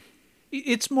fate.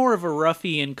 It's more of a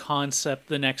roughie in concept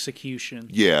than execution.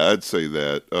 Yeah, I'd say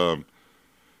that.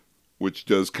 Which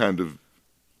does kind of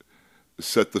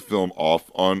set the film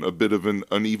off on a bit of an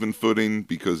uneven footing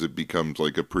because it becomes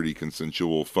like a pretty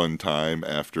consensual, fun time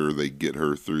after they get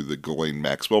her through the Ghislaine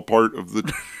Maxwell part of the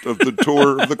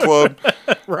tour of the club.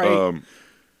 Right.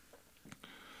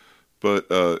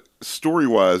 But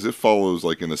story-wise, it follows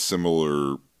like in a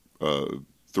similar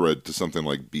thread to something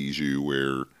like Bijou,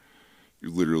 where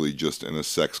you're literally just in a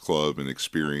sex club and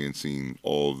experiencing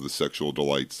all of the sexual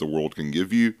delights the world can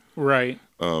give you. Right.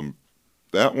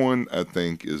 That one, I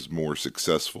think, is more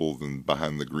successful than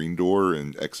Behind the Green Door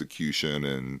in execution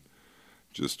and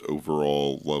just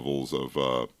overall levels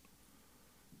of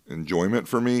enjoyment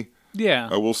for me. Yeah.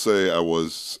 I will say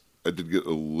I did get a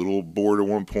little bored at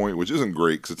one point, which isn't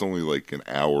great because it's only like an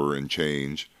hour and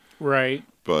change. Right.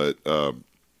 But I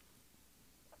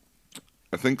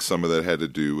think some of that had to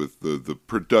do with the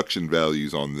production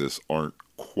values on this aren't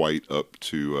quite up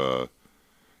to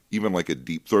even like a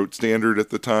Deep Throat standard at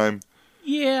the time.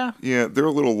 Yeah. Yeah, they're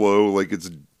a little low. Like it's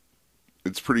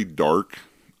pretty dark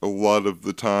a lot of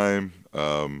the time.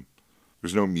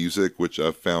 There's no music, which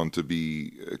I found that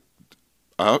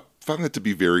to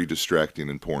be very distracting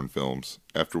in porn films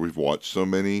after we've watched so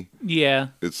many. Yeah.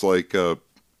 It's like I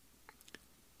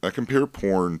compare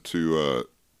porn to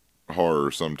horror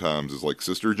sometimes as like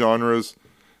sister genres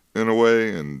in a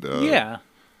way, and yeah.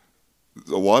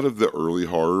 A lot of the early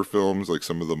horror films, like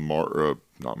some of the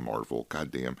not Marvel,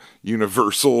 goddamn,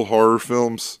 Universal horror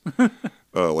films,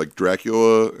 like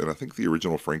Dracula, and I think the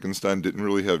original Frankenstein didn't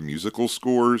really have musical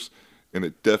scores, and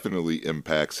it definitely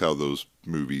impacts how those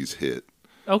movies hit.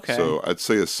 Okay. So I'd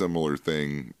say a similar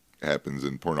thing happens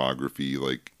in pornography.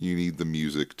 Like you need the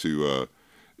music to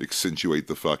accentuate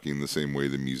the fucking the same way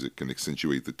the music can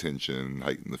accentuate the tension,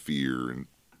 heighten the fear, and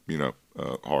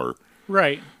horror.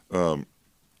 Right.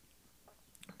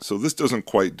 So this doesn't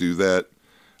quite do that.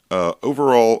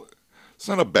 Overall, it's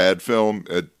not a bad film.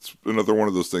 It's another one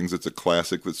of those things that's a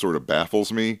classic that sort of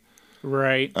baffles me.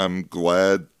 Right. I'm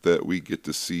glad that we get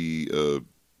to see a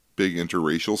big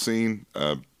interracial scene.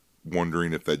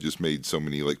 Wondering if that just made so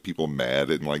many like people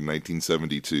mad in like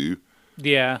 1972.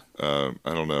 Yeah. I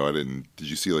don't know. Did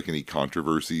you see like any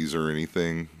controversies or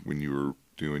anything when you were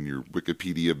doing your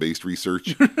Wikipedia-based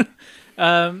research?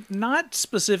 Not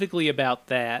specifically about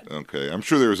that. Okay. I'm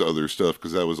sure there was other stuff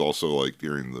because that was also like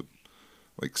during the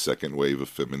like second wave of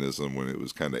feminism when it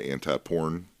was kind of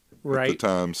anti-porn at the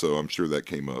time. So I'm sure that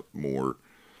came up more.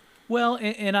 Well,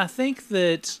 and I think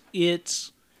that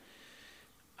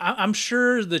I'm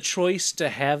sure the choice to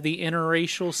have the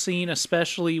interracial scene,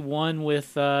 especially one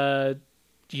with, an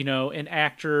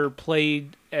actor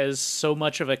played as so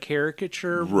much of a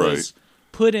caricature, was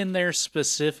put in there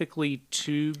specifically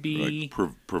to be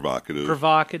like provocative.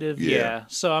 Provocative, yeah.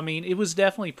 So, I mean, it was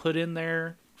definitely put in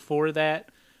there for that,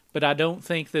 but I don't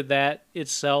think that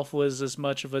itself was as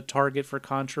much of a target for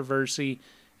controversy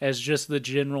as just the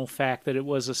general fact that it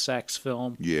was a sex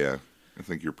film. Yeah. I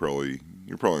think you're probably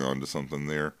onto something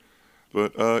there,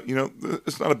 but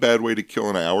it's not a bad way to kill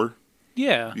an hour.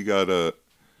 Yeah, you got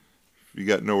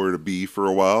nowhere to be for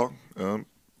a while.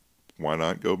 Why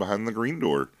not go Behind the Green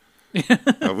Door?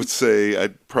 I would say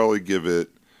I'd probably give it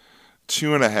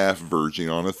 2.5 Virgin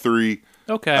on a 3.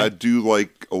 Okay. I do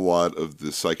like a lot of the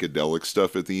psychedelic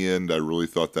stuff at the end. I really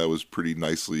thought that was pretty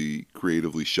nicely,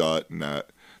 creatively shot, and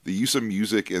that the use of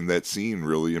music in that scene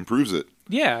really improves it.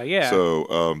 Yeah, yeah.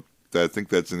 So I think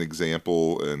that's an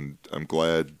example, and I'm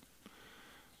glad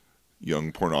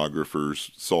young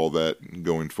pornographers saw that and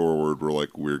going forward. We're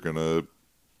like, we're going to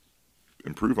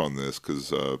improve on this,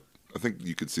 because I think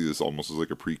you could see this almost as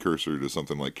like a precursor to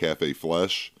something like Cafe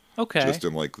Flesh. Okay. Just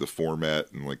in like the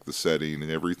format and like the setting and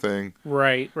everything.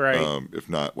 Right. If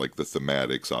not like the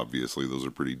thematics, obviously those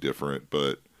are pretty different.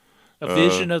 But A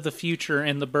vision of the future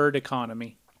and the bird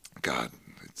economy. God,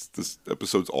 this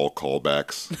episode's all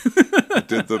callbacks. I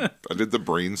did the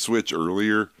brain switch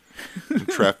earlier. I'm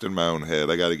trapped in my own head.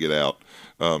 I got to get out.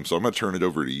 So I'm gonna turn it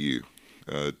over to you.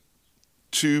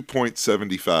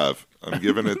 2.75. I'm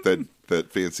giving it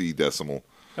that fancy decimal.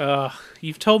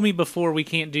 You've told me before we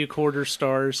can't do quarter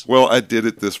stars. Well, I did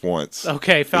it this once.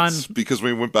 Okay, fine. It's because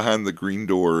we went behind the green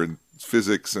door, and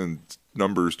physics and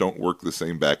numbers don't work the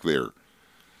same back there.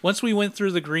 Once we went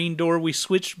through the green door, we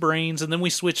switched brains, and then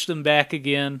we switched them back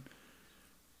again.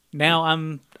 Now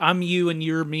I'm you and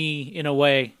you're me in a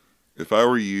way. If I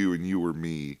were you and you were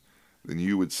me, then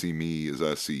you would see me as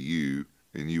I see you,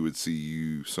 and you would see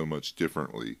you so much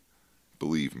differently.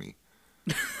 Believe me.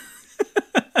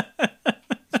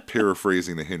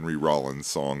 Paraphrasing a Henry Rollins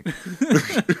song.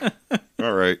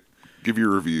 All right, give your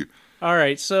review. All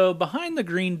right, so Behind the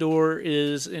Green Door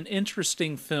is an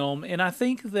interesting film, and I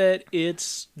think that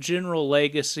its general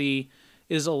legacy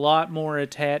is a lot more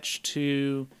attached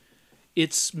to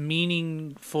its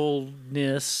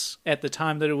meaningfulness at the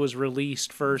time that it was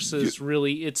released versus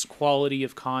really its quality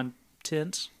of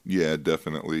content. Yeah,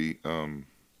 definitely.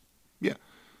 Yeah.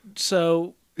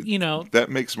 So, that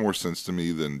makes more sense to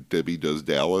me than Debbie Does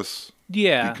Dallas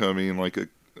becoming like a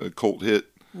cult hit.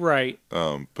 Right.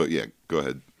 But yeah, go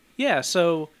ahead. Yeah,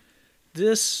 so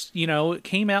this, it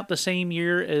came out the same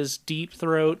year as Deep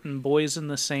Throat and Boys in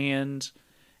the Sand,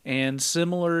 and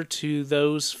similar to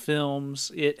those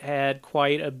films, it had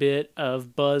quite a bit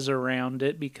of buzz around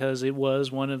it because it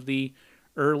was one of the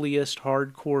earliest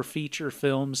hardcore feature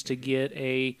films to get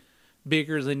a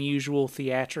bigger than usual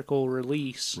theatrical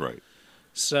release. Right.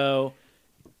 So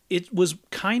it was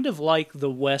kind of like the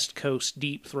West Coast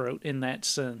Deep Throat in that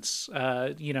sense.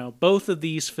 Both of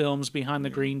these films, Behind the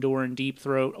Green Door and Deep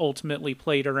Throat, ultimately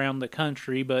played around the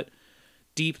country, but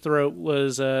Deep Throat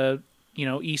was a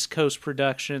East Coast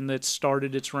production that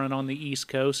started its run on the East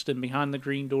Coast, and Behind the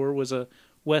Green Door was a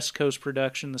West Coast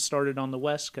production that started on the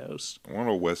West Coast. I want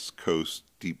a West Coast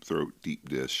Deep Throat deep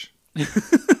dish.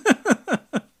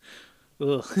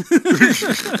 Ugh.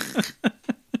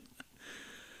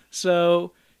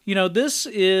 So, this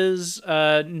is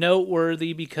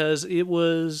noteworthy because it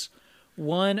was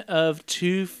one of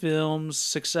two films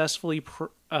successfully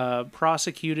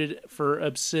prosecuted for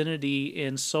obscenity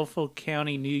in Suffolk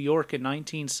County, New York in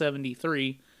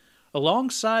 1973,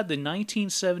 alongside the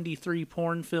 1973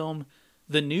 porn film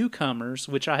The Newcomers,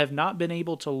 which I have not been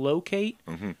able to locate,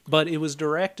 but it was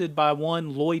directed by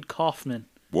one Lloyd Kaufman.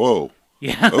 Whoa.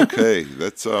 Yeah. Okay,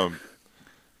 that's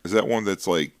is that one that's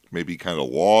like maybe kind of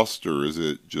lost, or is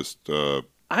it just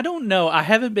I don't know. I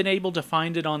haven't been able to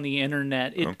find it on the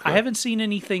internet. Okay. I haven't seen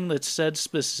anything that said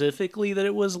specifically that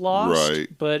it was lost, Right.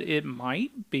 but it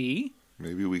might be.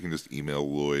 Maybe we can just email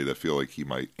Lloyd. I feel like he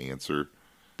might answer.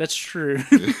 That's true.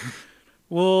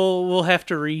 We'll have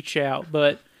to reach out,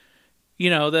 but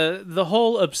the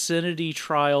whole obscenity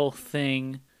trial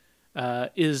thing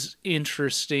is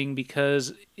interesting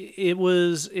because it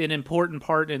was an important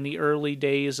part in the early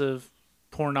days of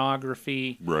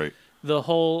pornography. Right. The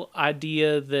whole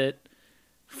idea that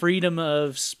freedom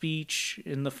of speech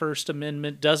in the First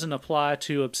Amendment doesn't apply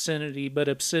to obscenity, but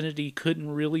obscenity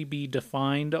couldn't really be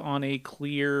defined on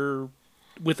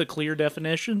with a clear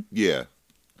definition. Yeah.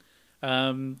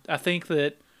 I think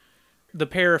that the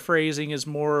paraphrasing is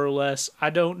more or less, I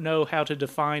don't know how to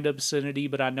define obscenity,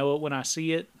 but I know it when I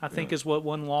see it, I think is what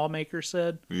one lawmaker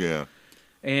said. Yeah.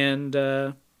 And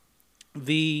the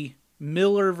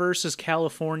Miller versus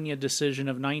California decision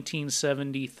of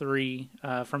 1973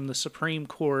 from the Supreme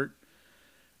Court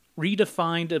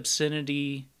redefined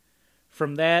obscenity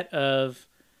from that of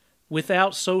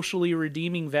without socially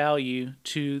redeeming value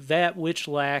to that which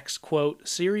lacks, quote,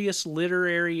 serious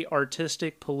literary,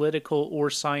 artistic, political,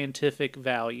 or scientific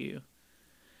value.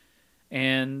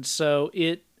 And so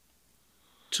it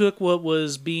took what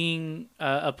was being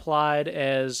applied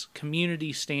as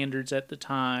community standards at the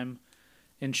time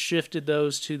and shifted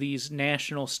those to these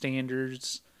national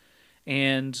standards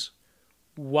and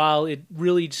while it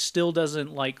really still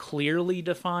doesn't like clearly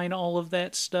define all of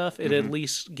that stuff, it at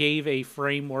least gave a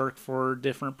framework for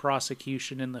different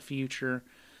prosecution in the future.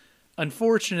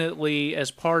 Unfortunately, as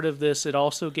part of this, it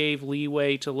also gave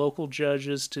leeway to local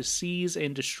judges to seize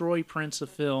and destroy prints of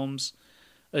films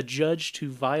adjudged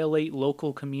to violate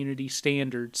local community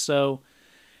standards. So,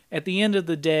 at the end of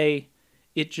the day,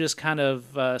 it just kind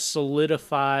of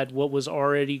solidified what was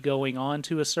already going on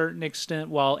to a certain extent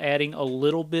while adding a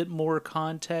little bit more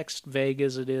context, vague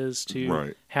as it is,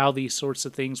 to how these sorts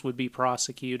of things would be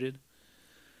prosecuted.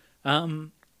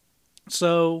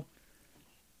 So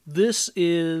this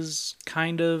is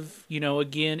kind of,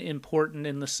 again, important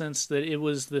in the sense that it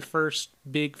was the first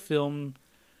big film,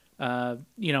 on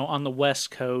the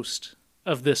West Coast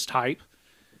of this type,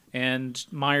 and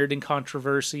mired in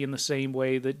controversy in the same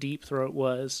way that Deep Throat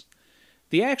was.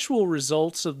 The actual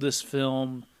results of this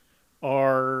film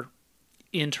are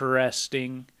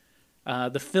interesting.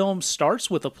 The film starts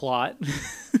with a plot.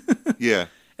 Yeah.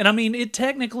 And I mean, it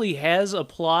technically has a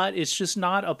plot. It's just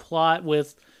not a plot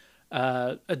with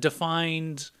a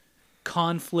defined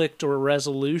conflict or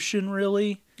resolution,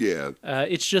 really. Yeah.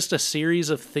 It's just a series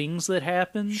of things that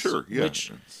happens. Sure, yeah.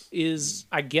 Which is,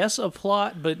 I guess, a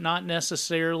plot, but not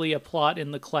necessarily a plot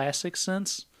in the classic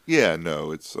sense. Yeah,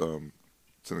 no, it's an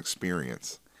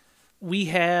experience. We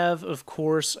have, of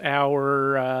course,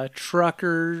 our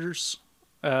truckers,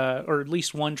 or at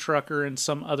least one trucker and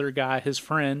some other guy, his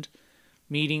friend,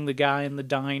 meeting the guy in the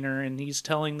diner, and he's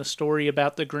telling the story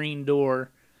about the green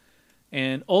door.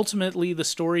 And ultimately, the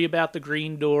story about the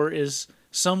green door is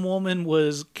some woman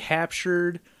was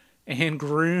captured and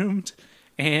groomed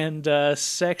and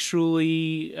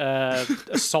sexually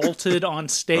assaulted on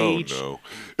stage. Oh,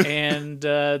 no. And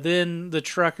then the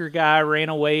trucker guy ran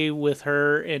away with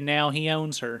her, and now he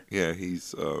owns her. Yeah,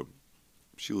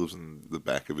 she lives in the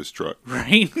back of his truck.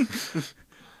 Right?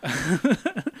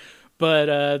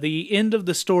 But the end of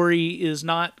the story is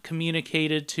not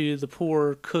communicated to the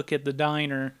poor cook at the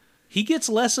diner. He gets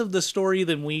less of the story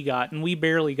than we got, and we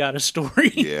barely got a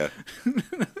story. Yeah.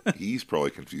 He's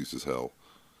probably confused as hell.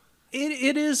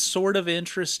 It is sort of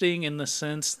interesting in the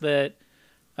sense that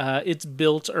it's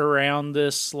built around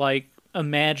this, like,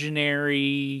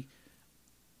 imaginary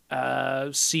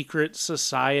secret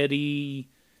society,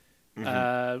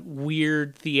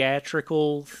 weird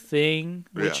theatrical thing,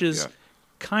 which is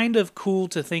kind of cool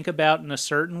to think about in a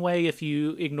certain way if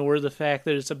you ignore the fact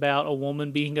that it's about a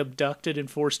woman being abducted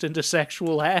and forced into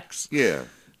sexual acts. Yeah.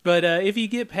 But if you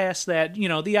get past that,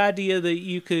 the idea that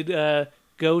you could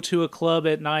go to a club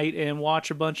at night and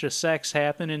watch a bunch of sex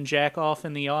happen and jack off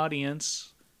in the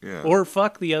audience, or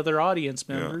fuck the other audience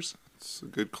members. Yeah. It's a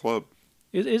good club.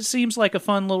 It seems like a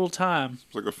fun little time.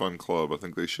 It's like a fun club. I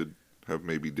think they should have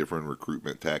maybe different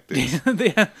recruitment tactics.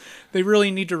 They really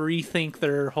need to rethink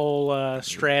their whole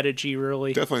strategy,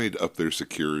 really. Definitely need to up their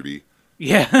security.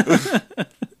 Yeah.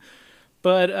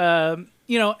 But,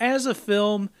 as a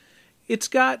film, it's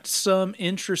got some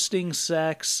interesting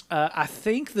sex. I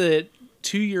think that,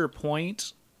 to your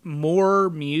point, more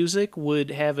music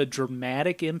would have a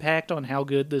dramatic impact on how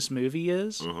good this movie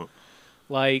is.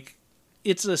 Like,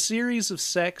 it's a series of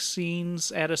sex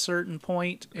scenes at a certain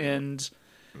point, and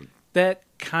that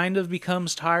kind of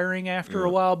becomes tiring after a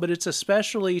while, but it's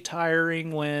especially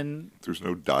tiring when there's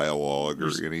no dialogue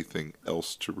or anything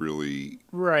else to really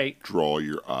draw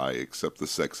your eye except the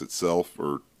sex itself,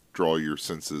 or draw your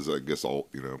senses, I guess, all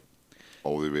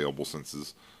the available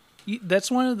senses.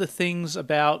 That's one of the things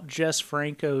about Jess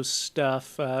Franco's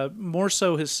stuff, more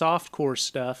so his softcore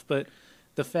stuff, but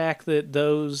the fact that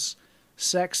those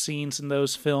sex scenes in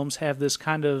those films have this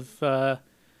kind of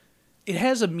it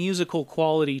has a musical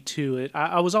quality to it.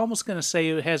 I was almost going to say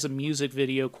it has a music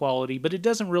video quality, but it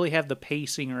doesn't really have the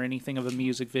pacing or anything of a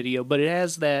music video. But it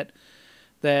has that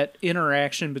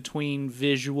interaction between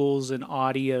visuals and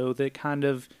audio that kind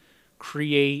of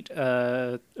create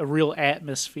a real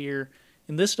atmosphere.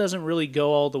 And this doesn't really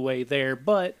go all the way there.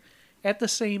 But at the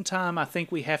same time, I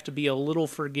think we have to be a little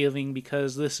forgiving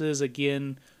because this is,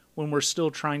 again, when we're still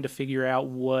trying to figure out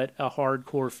what a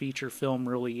hardcore feature film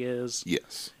really is.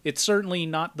 Yes. It's certainly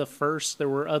not the first. There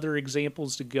were other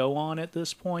examples to go on at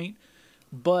this point,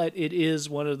 but it is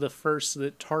one of the first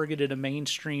that targeted a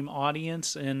mainstream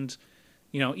audience. And,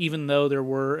 even though there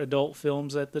were adult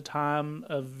films at the time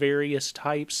of various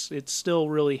types, it still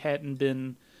really hadn't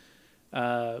been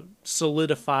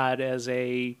solidified as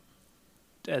a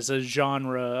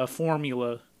genre, a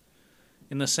formula,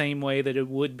 in the same way that it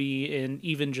would be in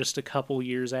even just a couple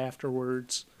years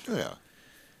afterwards. Yeah.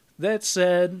 That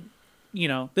said,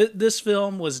 this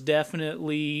film was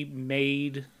definitely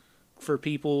made for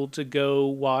people to go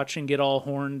watch and get all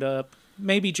horned up,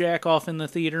 maybe jack off in the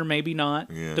theater, maybe not,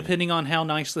 depending on how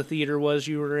nice the theater was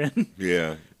you were in.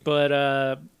 Yeah.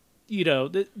 But,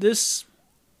 this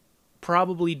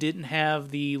probably didn't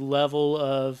have the level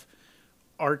of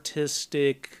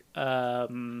artistic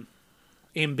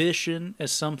ambition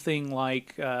as something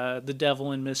like The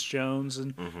Devil and Miss Jones,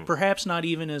 and perhaps not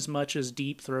even as much as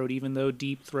Deep Throat, even though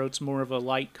Deep Throat's more of a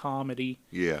light comedy.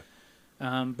 Yeah.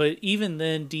 But even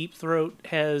then, Deep Throat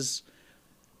has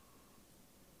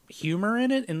humor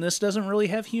in it, and this doesn't really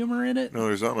have humor in it. No,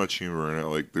 there's not much humor in it.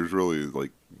 Like, there's really,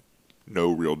 like,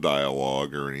 no real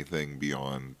dialogue or anything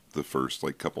beyond the first,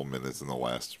 like, couple minutes and the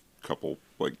last couple,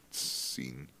 like,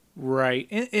 scene. Right.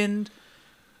 And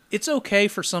it's okay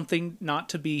for something not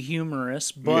to be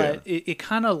humorous, but it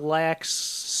kind of lacks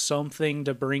something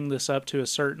to bring this up to a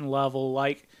certain level.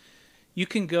 Like, you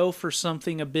can go for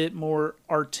something a bit more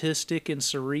artistic and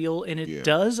surreal, and it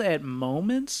does at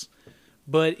moments,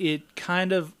 but it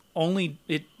kind of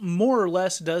it more or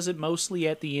less does it mostly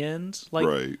at the end.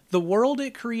 Like, the world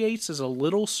it creates is a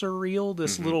little surreal.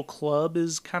 This little club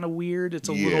is kind of weird. It's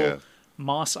a little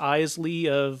Mos Eisley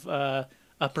of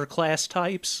upper class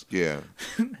types. Yeah.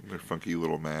 They're funky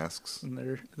little masks.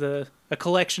 And they're a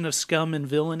collection of scum and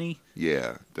villainy.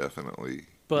 Yeah, definitely.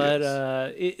 But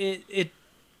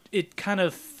it kind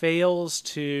of fails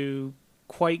to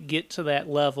quite get to that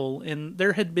level, and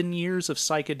there had been years of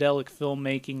psychedelic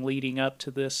filmmaking leading up to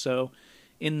this, so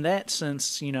in that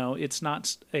sense, it's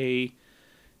not a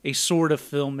sort of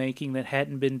filmmaking that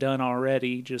hadn't been done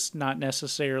already, just not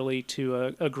necessarily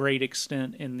to a great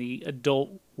extent in the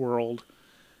adult world.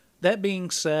 That being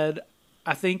said,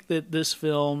 I think that this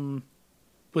film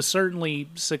was certainly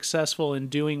successful in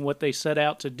doing what they set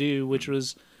out to do, which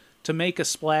was to make a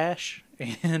splash,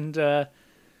 and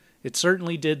it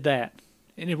certainly did that.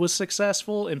 And it was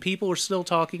successful, and people are still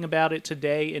talking about it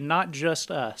today, and not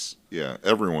just us. Yeah,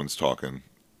 everyone's talking.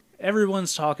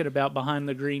 Everyone's talking about Behind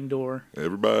the Green Door.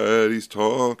 Everybody's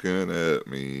talking at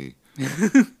me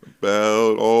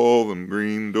about all them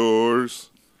green doors.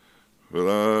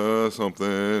 But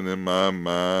something in my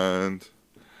mind.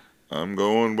 I'm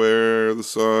going where the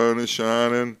sun is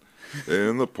shining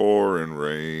in the pouring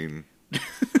rain.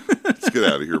 Let's get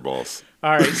out of here, boss. All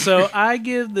right, so I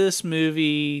give this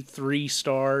movie 3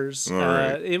 stars. All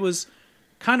right. It was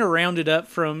kind of rounded up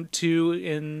from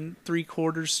 2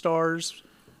 3/4 stars,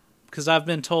 because I've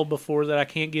been told before that I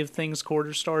can't give things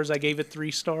quarter stars. I gave it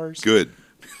 3 stars. Good.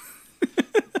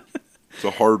 It's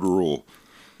a hard rule.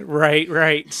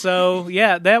 Right. So,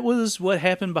 yeah, that was what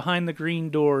happened Behind the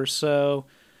Green Door. So,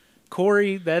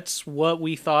 Corey, that's what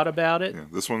we thought about it. Yeah,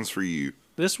 this one's for you.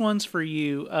 This one's for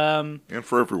you. And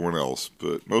for everyone else,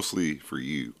 but mostly for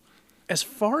you. As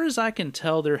far as I can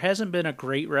tell, there hasn't been a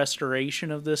great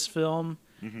restoration of this film.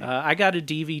 I got a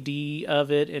DVD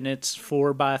of it, and it's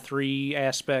 4:3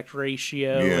 aspect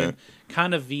ratio and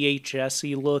kind of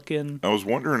VHS-y looking. I was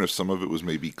wondering if some of it was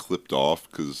maybe clipped off,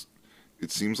 because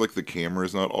it seems like the camera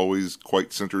is not always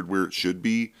quite centered where it should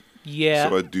be. Yeah.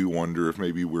 So I do wonder if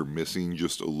maybe we're missing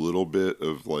just a little bit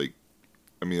of, like,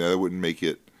 I mean, that wouldn't make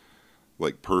it,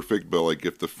 like, perfect, but, like,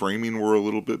 if the framing were a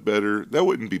little bit better, that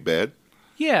wouldn't be bad.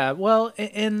 Yeah, well,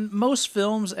 and most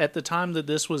films at the time that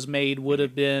this was made would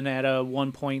have been at a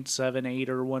 1.78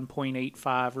 or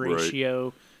 1.85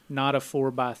 ratio, not a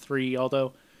 4:3,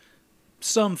 although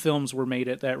some films were made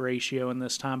at that ratio in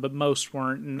this time, but most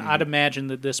weren't, and I'd imagine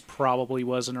that this probably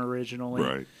wasn't originally.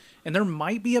 Right. And there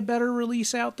might be a better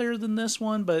release out there than this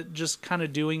one, but just kind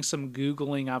of doing some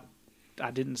Googling,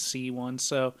 I didn't see one,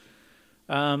 so...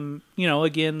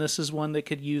 again, this is one that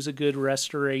could use a good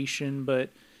restoration, but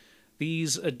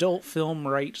these adult film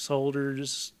rights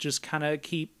holders just kind of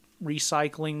keep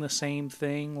recycling the same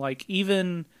thing. Like,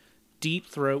 even Deep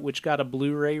Throat, which got a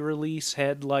Blu-ray release,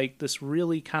 had, like, this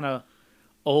really kind of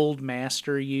old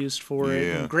master used for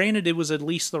it. And granted, it was at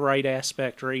least the right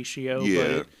aspect ratio,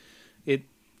 but it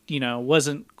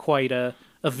wasn't quite a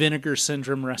Vinegar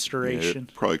Syndrome restoration.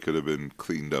 Yeah, it probably could have been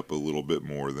cleaned up a little bit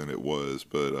more than it was,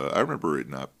 but I remember it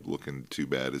not looking too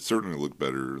bad. It certainly looked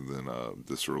better than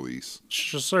this release.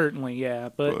 Certainly, yeah.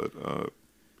 But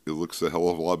it looks a hell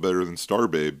of a lot better than Star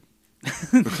Babe.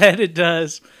 That it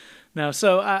does. No,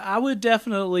 so I would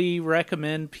definitely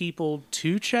recommend people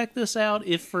to check this out,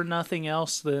 if for nothing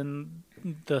else than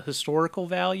the historical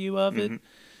value of it.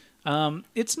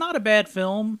 It's not a bad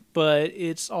film, but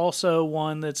it's also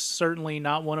one that's certainly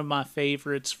not one of my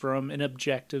favorites from an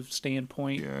objective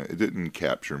standpoint. Yeah, it didn't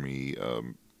capture me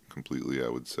completely, I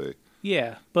would say.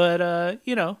 Yeah, but,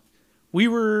 we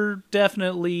were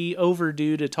definitely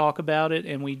overdue to talk about it,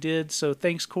 and we did, so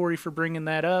thanks, Corey, for bringing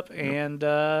that up, and,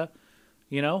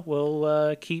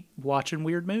 we'll keep watching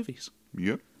weird movies.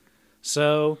 Yep.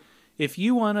 So if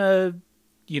you want to,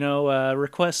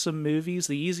 request some movies,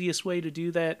 the easiest way to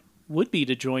do that would be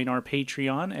to join our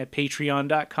Patreon at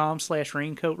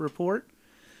patreon.com/Raincoat Report.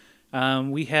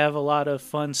 We have a lot of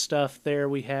fun stuff there.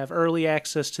 We have early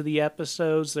access to the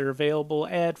episodes. They're available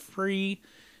ad-free.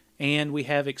 And we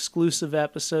have exclusive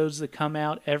episodes that come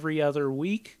out every other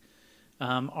week.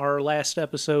 Our last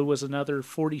episode was another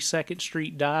 42nd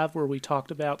Street dive where we talked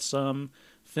about some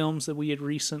films that we had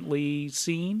recently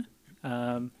seen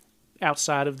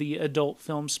outside of the adult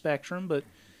film spectrum, but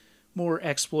more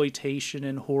exploitation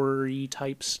and horror-y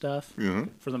type stuff,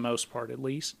 for the most part at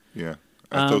least. Yeah.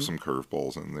 I throw some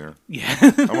curveballs in there. Yeah.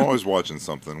 I'm always watching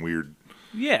something weird.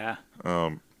 Yeah.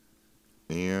 And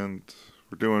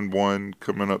we're doing one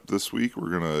coming up this week. We're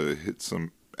going to hit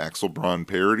some Axel Braun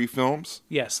parody films.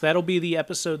 Yes, that'll be the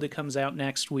episode that comes out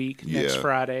next week, next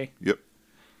Friday. Yep.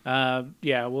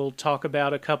 We'll talk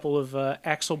about a couple of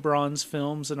Axel Braun's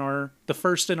films the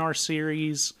first in our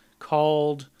series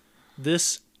called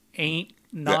This Ain't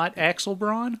Not Axel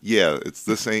Braun? Yeah, it's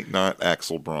This Ain't Not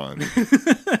Axel Braun.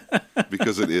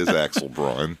 Because it is Axel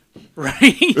Braun.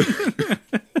 Right.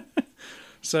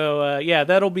 So,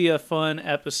 that'll be a fun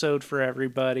episode for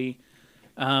everybody.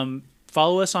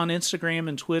 Follow us on Instagram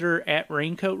and Twitter at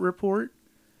Raincoat Report.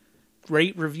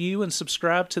 Rate, review, and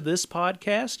subscribe to this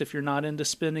podcast. If you're not into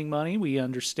spending money, we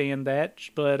understand that.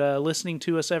 But listening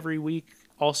to us every week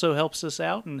also helps us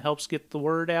out and helps get the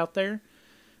word out there.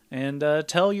 And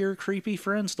tell your creepy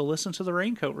friends to listen to the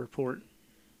Raincoat Report.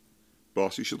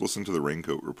 Boss, you should listen to the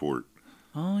Raincoat Report.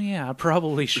 Oh, yeah, I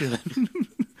probably should.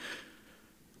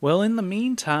 Well, in the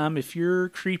meantime, if you're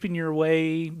creeping your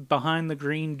way behind the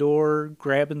green door,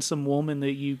 grabbing some woman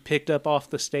that you picked up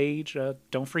off the stage,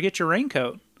 don't forget your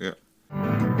raincoat. Yeah.